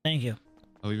 Thank you.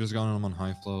 Oh, we just got him on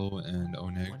high flow and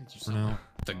Onig for now.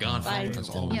 The Godfather. That's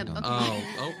all we've done.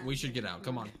 Oh, we should get out.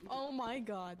 Come on. Oh my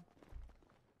god.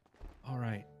 All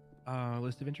right.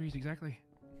 List of injuries exactly.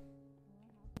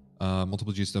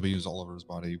 Multiple GSWs all over his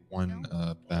body. One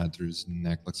bad through his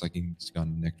neck. Looks like he's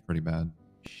gotten nicked pretty bad.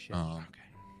 Shit.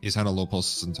 He's had a low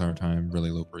pulse this entire time. Really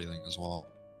low breathing as well.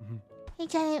 Hey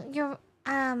Jenny, your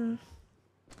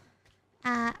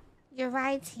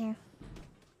ride's here.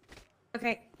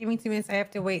 Okay, give me 2 minutes. I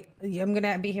have to wait. I'm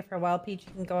gonna be here for a while. Peach,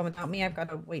 you can go on without me. I've got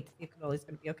to wait to see if Cannoli's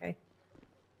gonna be okay.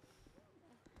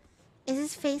 Is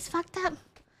his face fucked up?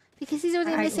 Because he's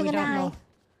already missing we an don't eye. know.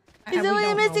 He's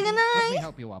already missing an eye. Let me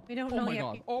help you up. We don't oh know my yet.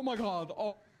 god. Oh my god.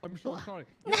 Oh, I'm so sorry.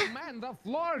 Young man, the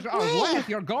floors are wet.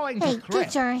 You're going Hey, to trip.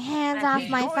 get your hands off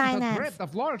my finance. The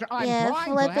floors. I'm Yeah,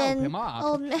 trying to help flippin' him up.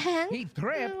 old man. He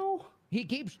tripped. He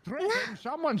keeps tripping.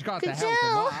 Someone's got to Good help him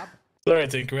job. up. All right,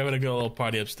 Tinker, we're having a good little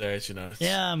party upstairs, you know.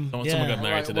 Yeah, Someone got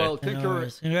married today. Well, Tinker,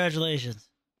 congratulations.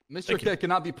 Mr. K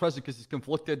cannot be present because he's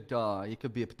conflicted. He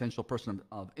could be a potential person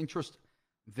of interest.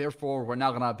 Therefore, we're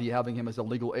not going to be having him as a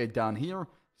legal aid down here.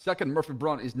 Second, Murphy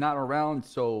Braun is not around,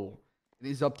 so it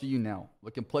is up to you now. We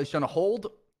can place you on a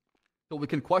hold so we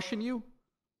can question you,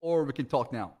 or we can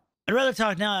talk now. I'd rather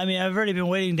talk now. I mean, I've already been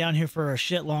waiting down here for a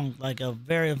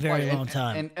very, very long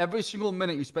time. And every single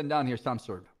minute you spend down here is time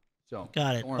served. So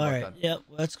Got it. don't All worry right. about that. Yep.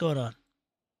 What's going on?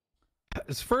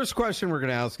 His first question we're going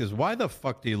to ask is, why the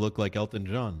fuck do you look like Elton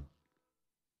John?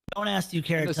 Don't ask you,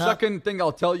 Carrot The Top. second thing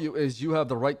I'll tell you is you have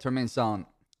the right to remain silent.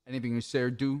 Anything you say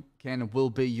or do can and will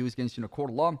be used against you in a court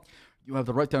of law. You have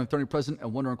the right to have an attorney present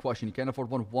and one in question. You can't afford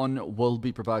one. One will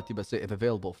be provided to you by state if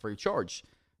available, free of charge.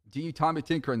 Do you, Tommy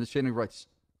Tinker, in the chain of rights?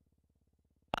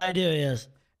 I do, yes.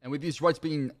 And with these rights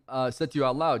being said to you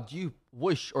out loud, do you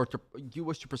wish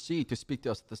to proceed to speak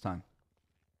to us at this time?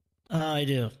 I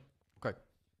do. Okay.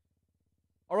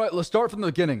 All right, let's start from the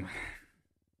beginning.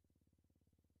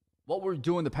 What were you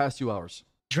doing the past 2 hours?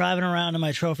 Driving around in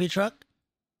my trophy truck.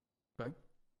 Okay.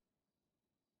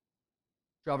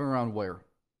 Driving around where?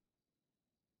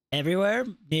 Everywhere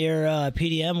near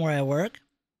PDM where I work.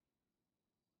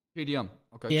 PDM.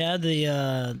 Okay. Yeah,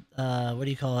 the what do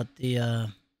you call it? The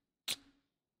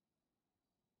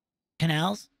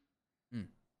canals.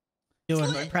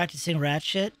 Doing practicing rat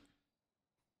shit.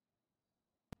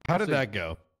 How did that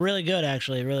go? Really good,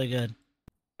 actually. Really good.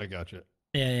 I got you.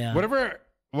 Yeah, yeah. Whatever.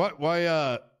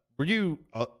 Why? Were you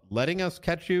letting us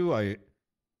catch you?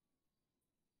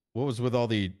 What was with all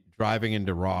the driving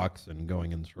into rocks and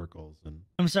going in circles? And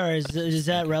I'm sorry. Is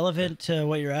that relevant to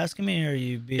what you're asking me, or are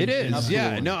you being? it is. Absolutely.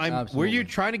 Yeah. No. Were Absolutely. you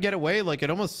trying to get away? Like it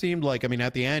almost seemed like. I mean,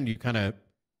 at the end, you kind of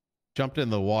jumped in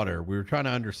the water. We were trying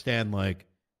to understand. Like,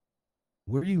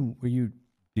 were you?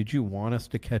 Did you want us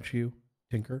to catch you,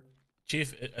 Tinker?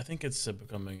 Chief, I think it's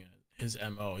becoming his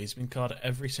MO. He's been caught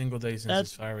every single day since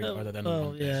his firing rather than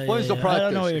Explains the practice. I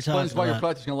don't know what you're talking Explains why you're about.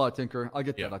 practicing a lot, Tinker. I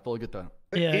get that. I totally get that.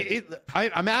 Yeah.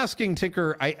 I'm asking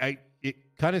Tinker. It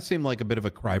kind of seemed like a bit of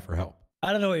a cry for help.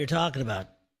 I don't know what you're talking about.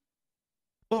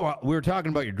 Well, we were talking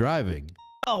about your driving.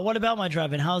 Oh, what about my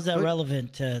driving? How's that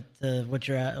relevant to what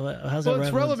you're at? How's that Well,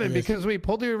 it's relevant to this? because we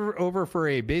pulled you over for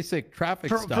a basic traffic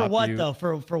stop. For what though?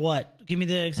 For what? Give me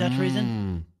the exact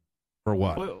reason. For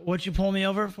what? What you pull me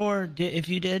over for? If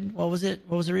you did, what was it?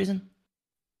 What was the reason?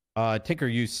 Tinker,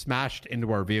 you smashed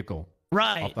into our vehicle.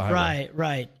 Right, off the highway.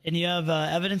 right. And you have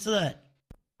evidence of that?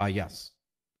 Yes.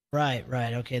 Right.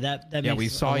 Okay, that makes Yeah, we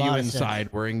saw a you lot of inside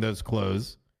sense. wearing those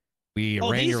clothes. We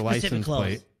Oh, ran these your specific license clothes.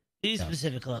 plate. These Yeah.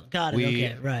 specific clothes. Got it.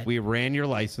 Okay, right. We ran your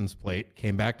license plate,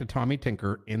 came back to Tommy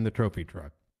Tinker in the trophy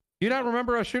truck. Do you not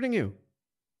remember us shooting you?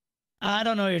 I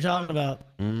don't know what you're talking about.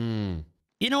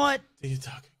 You know what? What are you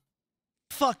talking?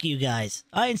 Fuck you guys.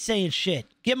 I ain't saying shit.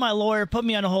 Get my lawyer. Put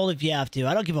me on a hold if you have to.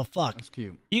 I don't give a fuck. That's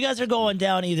cute. You guys are going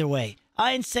down either way.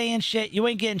 I ain't saying shit. You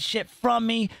ain't getting shit from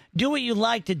me. Do what you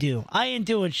like to do. I ain't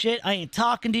doing shit. I ain't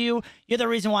talking to you. You're the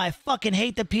reason why I fucking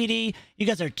hate the PD. You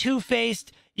guys are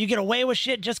two-faced. You get away with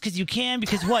shit just because you can.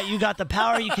 Because what? You got the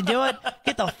power. You can do it.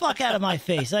 Get the fuck out of my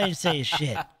face. I ain't saying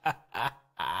shit.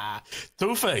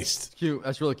 Two-faced. Cute.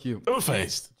 That's really cute.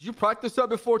 Two-faced. Did you practice that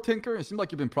before, Tinker? It seemed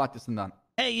like you've been practicing that.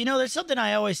 Hey, you know, there's something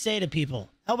I always say to people.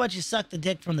 How about you suck the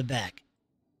dick from the back?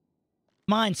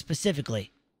 Mine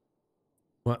specifically.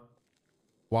 What?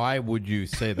 Why would you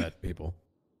say that, people?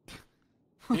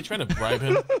 Are you trying to bribe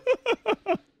him?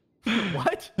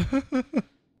 What?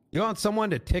 You want someone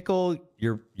to tickle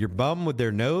your bum with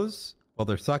their nose while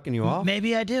they're sucking you off?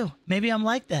 Maybe I do. Maybe I'm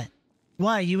like that.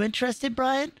 Why? You interested,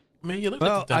 Brian? I mean, you look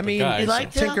Well, like the type I mean, of guy, you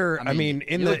like to? Tinker,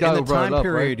 in the time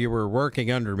period you were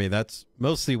working under me, that's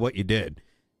mostly what you did.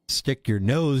 Stick your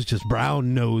nose, just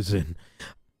brown nosing.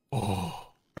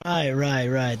 Oh.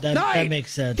 Right. That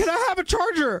makes sense. Can I have a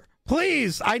charger?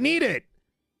 Please, I need it.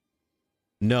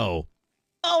 No.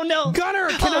 Oh, no. Gunner,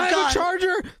 can I have a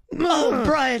charger? Oh,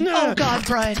 Brian. Oh, God,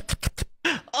 Brian.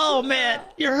 Oh, man.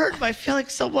 You're hurting my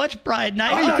feelings so much, Brian.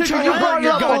 Now you're not trying to hurt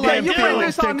your goddamn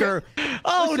feelings, Tinker.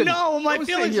 Oh, Listen, no. My listen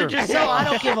feelings here. are just so... I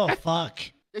don't give a fuck.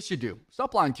 Yes, you do.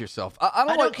 Stop lying to yourself. I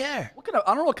don't care. I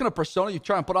don't know what kind of persona you're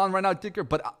trying to put on right now, Tinker,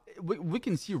 but we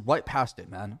can see right past it,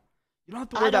 man. You don't have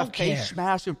to wear that face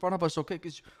smash in front of us, okay?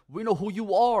 Because we know who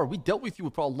you are. We dealt with you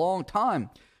for a long time.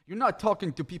 You're not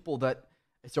talking to people that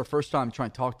it's our first time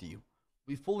trying to talk to you.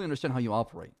 We fully understand how you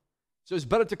operate. So it's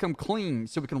better to come clean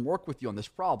so we can work with you on this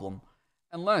problem,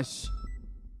 unless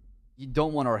you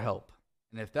don't want our help.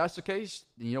 And if that's the case,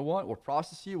 then you know what? We'll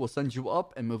process you, we'll send you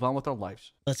up, and move on with our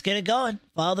lives. Let's get it going.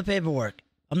 File the paperwork.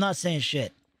 I'm not saying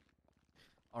shit.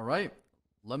 All right.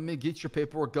 Let me get your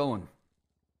paperwork going.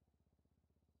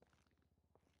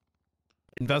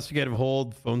 Investigative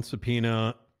hold, phone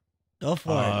subpoena. Go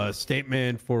for it.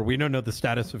 Statement for we don't know the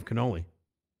status of cannoli.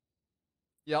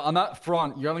 Yeah, on that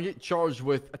front, you're going to get charged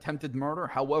with attempted murder.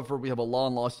 However, we have a law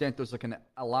in Los Santos that can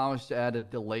allow us to add a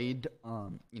delayed,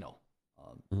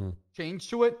 change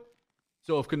to it.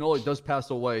 So if cannoli does pass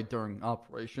away during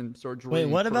operation surgery. Wait,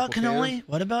 what about critical care, cannoli?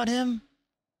 What about him?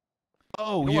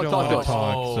 Oh, you don't want to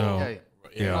talk, so...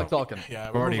 Yeah, we're not talking. Yeah,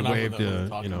 we've already waived,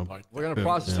 We're going to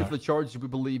process you for the charges we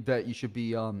believe that you should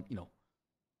be,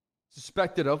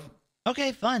 suspected of.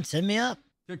 Okay, fine. Send me up.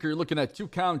 Tinker, you're looking at 2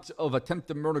 counts of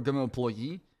attempted murder government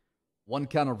employee, 1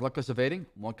 count of reckless evading,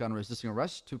 1 count of resisting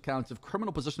arrest, 2 counts of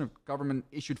criminal possession of government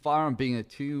issued firearm being a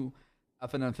 2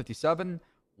 FNN 57,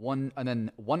 and then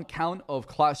 1 count of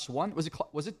class 1. Was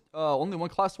it only 1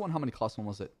 class 1? How many class 1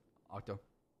 was it, Octo?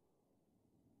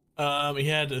 He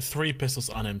had 3 pistols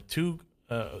on him, 2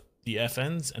 the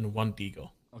FNs and 1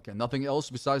 deagle. Okay, nothing else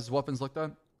besides weapons like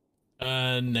that?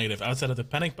 Negative. Outside of the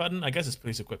panic button, I guess it's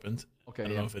police equipment. Okay, I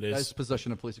don't know if it is. That's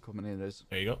possession of police equipment. It is.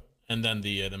 There you go. And then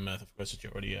the meth, of course, that you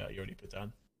already put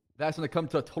down. That's going to come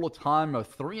to a total time of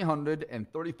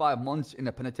 335 months in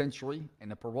the penitentiary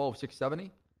and a parole of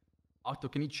 670. Octo,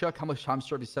 can you check how much time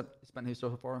served he spent here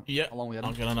so far? Yeah, how long we had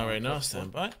I'll get on that right now.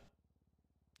 Stand by.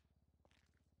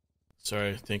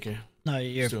 Sorry, thank you. No,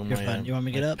 you're fine. You want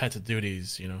me to get up? Pet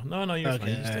duties, you know. No, you're fine.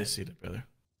 You stay seated, brother.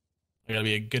 I gotta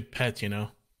be a good pet, you know.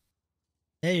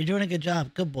 Hey, you're doing a good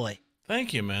job. Good boy.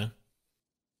 Thank you, man.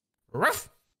 Ruff.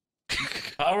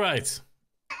 All right.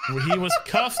 He was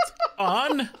cuffed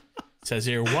on. Says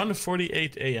here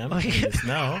 1:48 a.m. It's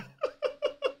now.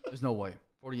 There's no way.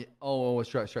 48. Oh,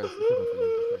 it's right.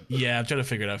 Yeah, I'm trying to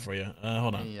figure it out for you.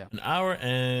 Hold on. Yeah. 1 hour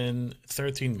and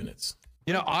 13 minutes.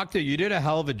 You know, Octa, you did a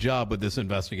hell of a job with this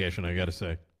investigation, I gotta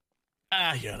say.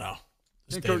 You know.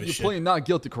 You're playing not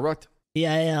guilty, correct?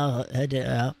 Yeah, I did.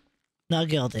 Not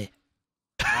guilty.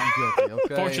 Not guilty,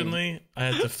 okay. Fortunately, I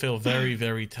had to fill very,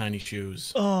 very tiny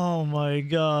shoes. Oh my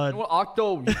god. You know what,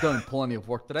 Octo, you've done plenty of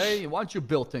work today. Why don't you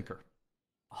bill Tinker?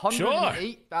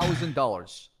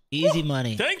 $108,000. Easy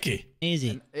money. Thank you.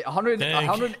 Easy.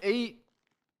 $108,000.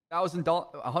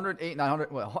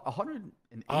 $108,900.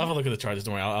 I'll have a look at the charges.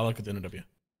 Don't worry. I'll look at the NW.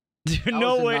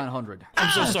 No way. 900.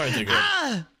 I'm so sorry, Tinker.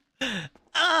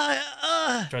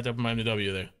 Tried to open my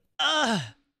NW there.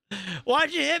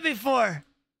 Why'd you hit me for?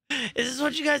 Is this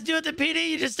what you guys do at the PD?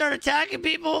 You just start attacking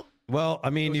people? Well, I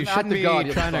mean, you shouldn't be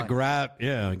trying to grab.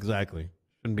 Yeah, exactly.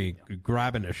 Shouldn't be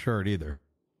grabbing a shirt either.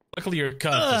 Luckily, you're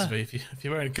cuffed. If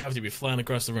you're wearing cuffs, you'd be flying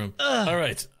across the room. All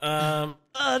right.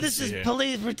 This is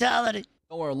police brutality.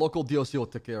 Don't worry, local DOC will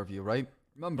take care of you, right?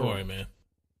 Remember, don't worry, man.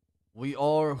 We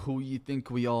are who you think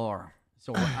we are,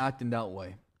 so we're acting that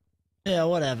way. Yeah,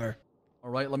 whatever. All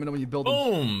right, let me know when you build him.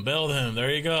 Boom, build him. There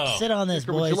you go. Sit on this,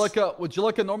 boys. Would you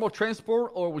like a normal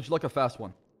transport or would you like a fast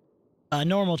one?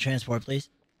 Normal transport, please.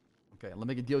 Okay, let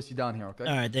me get DOC down here, okay?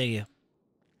 All right, thank you.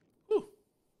 Whew.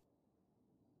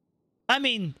 I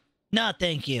mean, not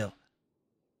thank you.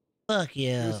 Fuck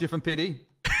you. DOC from PD.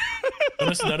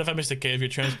 Want us to notify Mr. K of your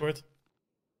transport?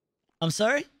 I'm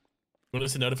sorry? Want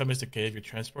us to notify Mr. K of your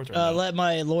transport? Or no? Let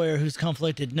my lawyer who's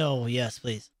conflicted know. Yes,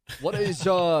 please. What is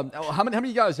how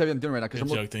many guys have you been doing right now? Because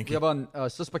we have on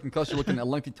suspect in custody looking at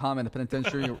lengthy time in the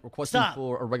penitentiary, requesting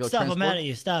for a regular transport. I'm mad at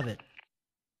you. Stop it.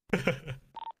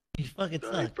 You fucking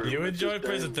suck. You enjoy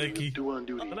prison, thank you. One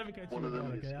of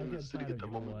them is in the city at the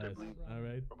moment, I believe. All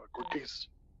right. From a court case.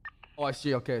 Oh, I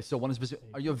see. Okay, so one is busy.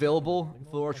 Are you available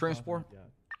for our transport?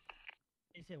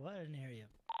 You say what? I didn't hear you.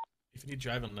 If you need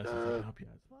driving lessons, I can help you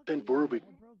out. 10-4 will be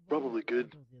probably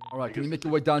good. All right, can you make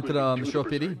your way down to the Michelle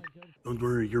PD? Don't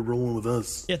worry, you're rolling with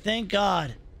us. Yeah, thank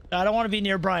God. I don't want to be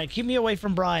near Brian. Keep me away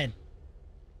from Brian.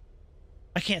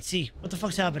 I can't see. What the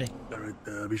fuck's happening? All right,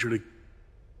 be sure to...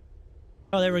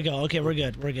 Oh, there we go. Okay, we're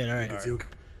good. We're good. All right. Okay.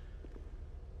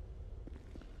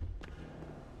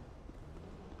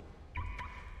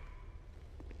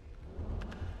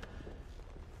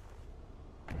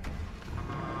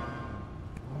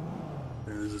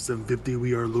 There's a 750.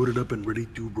 We are loaded up and ready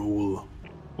to roll.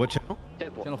 What channel?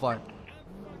 Channel 5.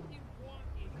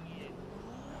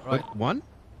 Right. What? 1?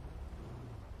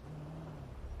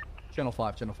 Channel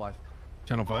 5. Channel 5.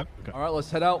 Channel 5? Okay. All right, let's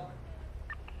head out.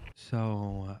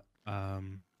 So,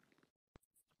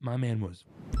 my man was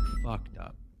fucked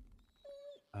up.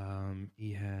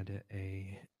 He had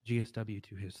a GSW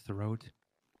to his throat.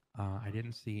 I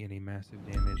didn't see any massive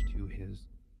damage to his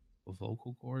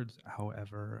vocal cords.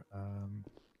 However,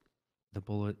 the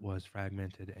bullet was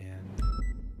fragmented and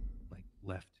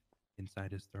left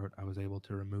inside his throat. I was able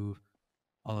to remove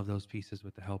all of those pieces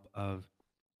with the help of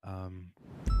my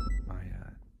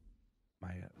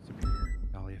superior,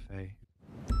 Dahlia Faye.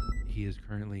 He is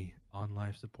currently on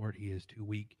life support. He is too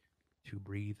weak to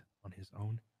breathe on his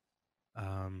own.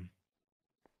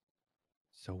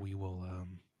 So we will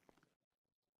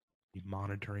be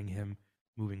monitoring him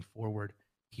moving forward.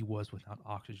 He was without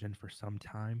oxygen for some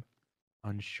time,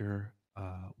 unsure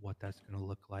what that's going to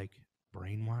look like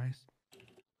brain-wise.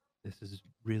 This is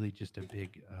really just a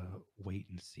big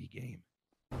wait-and-see game.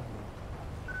 Right.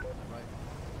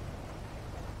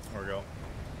 There we go. All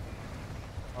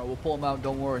right, we'll pull him out.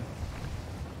 Don't worry.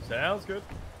 Sounds good.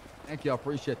 Thank you. I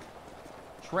appreciate it.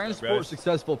 Transport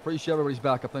successful. Appreciate everybody's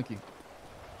backup. Thank you.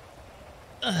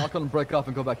 I'm not going to break off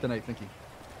and go back tonight. Thank you.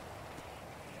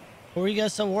 What were you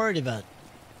guys so worried about?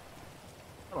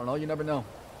 I don't know. You never know.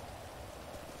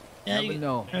 Yeah, you never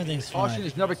know. Everything's Caution fine.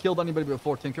 has never killed anybody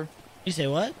before, Tinker. You say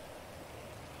what?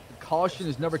 caution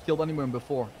has never killed anyone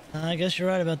before. I guess you're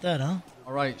right about that, huh?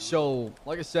 All right, so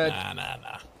like I said,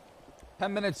 Nah.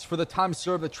 10 minutes for the time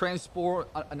served. The transport,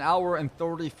 an hour and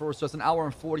 30 for, so it's an hour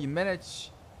and 40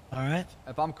 minutes. All right.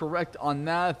 If I'm correct on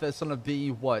that, that's gonna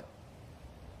be what,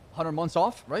 100 months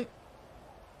off, right?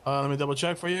 Let me double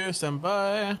check for you. Stand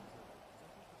by.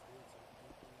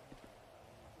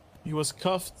 He was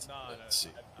cuffed. Let's see.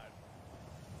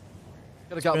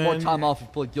 Could have got more time off if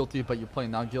you pled guilty, but you're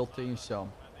playing not guilty, so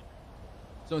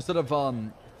instead of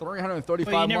 335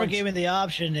 Well, you never months, gave me the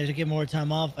option to get more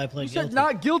time off if I pled you guilty. said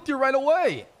not guilty right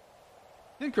away.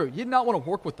 Tinker, you did not want to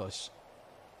work with us.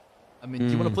 I mean, do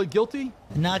you want to plead guilty?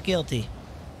 Not guilty.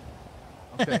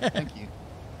 Okay, thank you.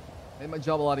 Made my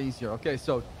job a lot easier. Okay,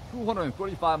 so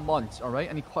 235 months, all right?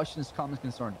 Any questions, comments,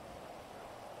 concerns?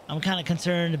 I'm kind of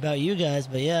concerned about you guys,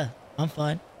 but yeah, I'm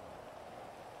fine.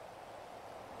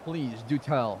 Please, do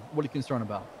tell. What are you concerned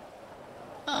about?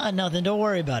 Nothing. Don't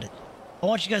worry about it. I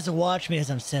want you guys to watch me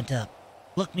as I'm sent up.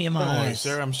 Look me in my Don't worry, eyes.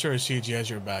 sir. I'm sure CG has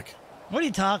your back. What are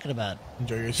you talking about?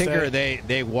 Enjoy your Tinker, stay.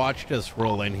 they watched us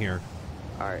roll in here.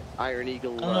 All right, Iron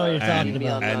Eagle. I don't know what you're talking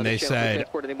about. And they said,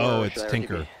 "Oh, it's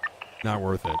Tinker. Not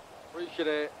worth it." Appreciate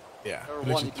it. Yeah.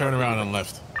 Literally turn around and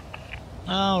left.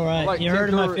 All right. You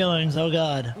hurt my feelings. Oh,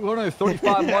 God.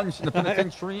 235 months in the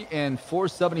penitentiary and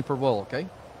 470 per roll, okay?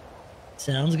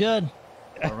 Sounds good.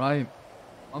 All right.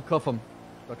 Uncuff him.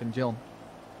 Fucking jail him.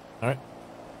 All right.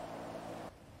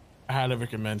 I highly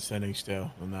recommend standing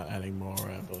still and not adding more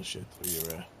bullshit to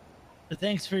your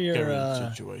Thanks for your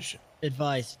situation.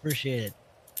 advice. Appreciate it.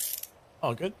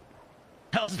 All good.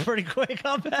 That was pretty quick,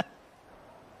 huh, Ben?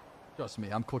 Trust me,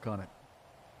 I'm quick on it.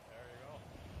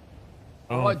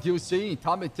 Oh. All right, DOC.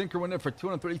 Tommy Tinker went in for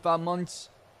 235 months.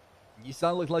 You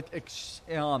sound like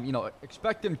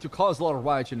expect him to cause a lot of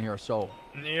riots in here, so.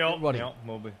 Yep, will be. Have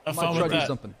might fun try with to do that.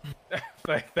 something.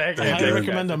 Thank you. I highly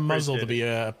recommend a muzzle to be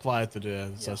applied to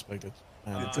the suspect.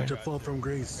 It's such a fall from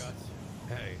grace.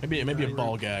 Maybe a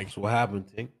ball gag. So what happened,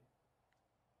 Tink?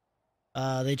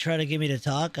 They tried to get me to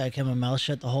talk. I kept my mouth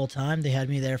shut the whole time. They had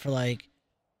me there for like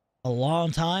a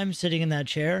long time sitting in that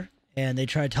chair. And they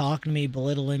tried talking to me,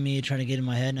 belittling me, trying to get in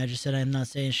my head. And I just said, I'm not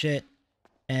saying shit.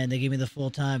 And they gave me the full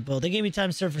time. Well, they gave me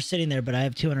time served for sitting there, but I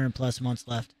have 200+ months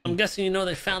left. I'm guessing you know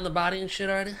they found the body and shit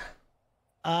already?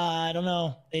 I don't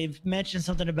know. They've mentioned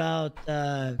something about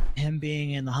him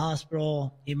being in the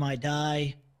hospital. He might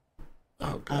die.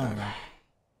 Oh, God. I don't know.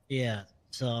 Yeah,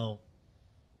 so.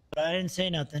 But I didn't say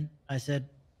nothing. I said,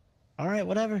 all right,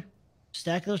 whatever.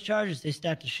 Stack those charges. They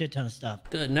stacked a shit ton of stuff.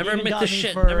 Good. Never Even admit got to me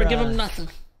shit. for, Never give them nothing.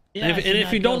 Yeah, and I said if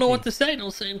not you don't know what guilty. to say,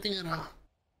 don't say anything at all.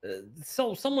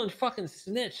 So someone fucking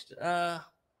snitched.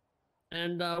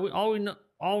 And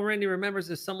all Randy remembers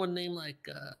is someone named like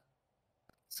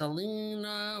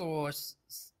Selena or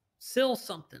Sil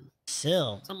something.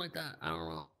 Sil? Something like that. I don't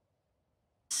know.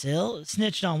 Sil?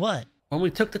 Snitched on what? When we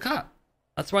took the cop.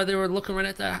 That's why they were looking right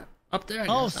at that up there. I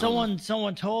Oh, guess. I don't know.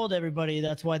 someone told everybody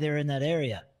that's why they were in that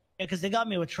area. Yeah, because they got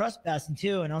me with trespassing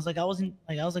too, and I was like, what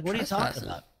are you talking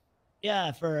about?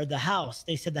 Yeah, for the house.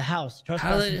 They said the house.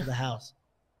 Trespassing to the house.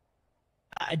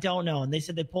 I don't know. And they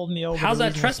said they pulled me over. How's The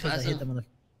that reason was 'cause I hit trespassing? them on the-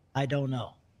 I don't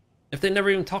know. If they never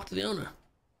even talked to the owner.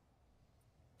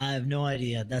 I have no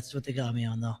idea. That's what they got me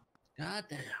on, though. God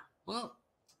damn. Well,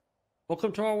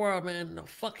 welcome to our world, man. No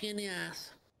fuck you in the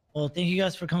ass. Well, thank you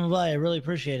guys for coming by. I really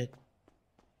appreciate it.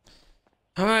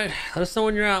 All right, let us know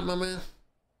when you're out, my man.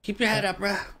 Keep your head up,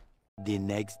 bruh. The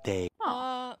next day.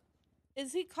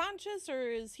 Is he conscious or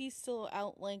is he still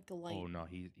out like a light? Oh no,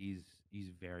 he's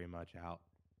very much out.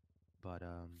 But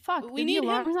Fuck, we did need the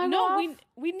alarms him. not No, go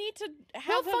we need to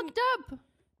have him. fucked up.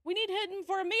 We need him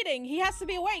for a meeting. He has to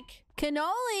be awake.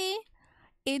 Cannoli,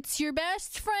 it's your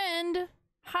best friend.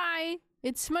 Hi,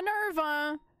 it's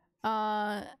Minerva.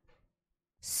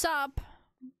 Sup,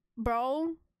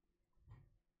 bro?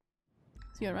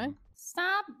 Is you alright?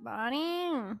 Stop, buddy.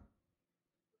 Oh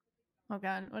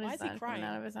god, what Why is is he that? crying?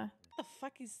 Coming out of his eye? What the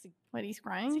fuck is he? What, he's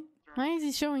crying? Why is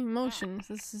he showing emotions?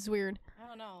 This is weird. I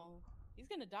don't know. He's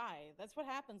gonna die. That's what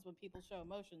happens when people show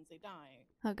emotions. They die.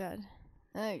 Oh god.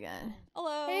 Oh god.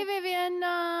 Hello. Hey Vivian,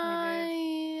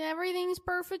 everything's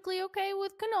perfectly okay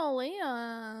with Cannoli.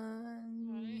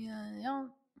 Yeah.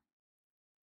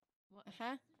 What?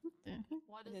 Huh?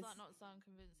 Why does that not sound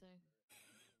convincing?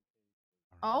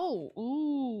 Oh,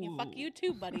 ooh. Yeah, fuck you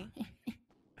too, buddy.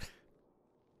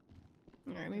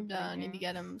 Alright, we need to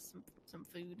get him some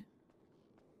food.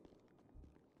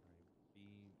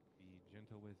 be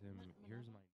gentle with him.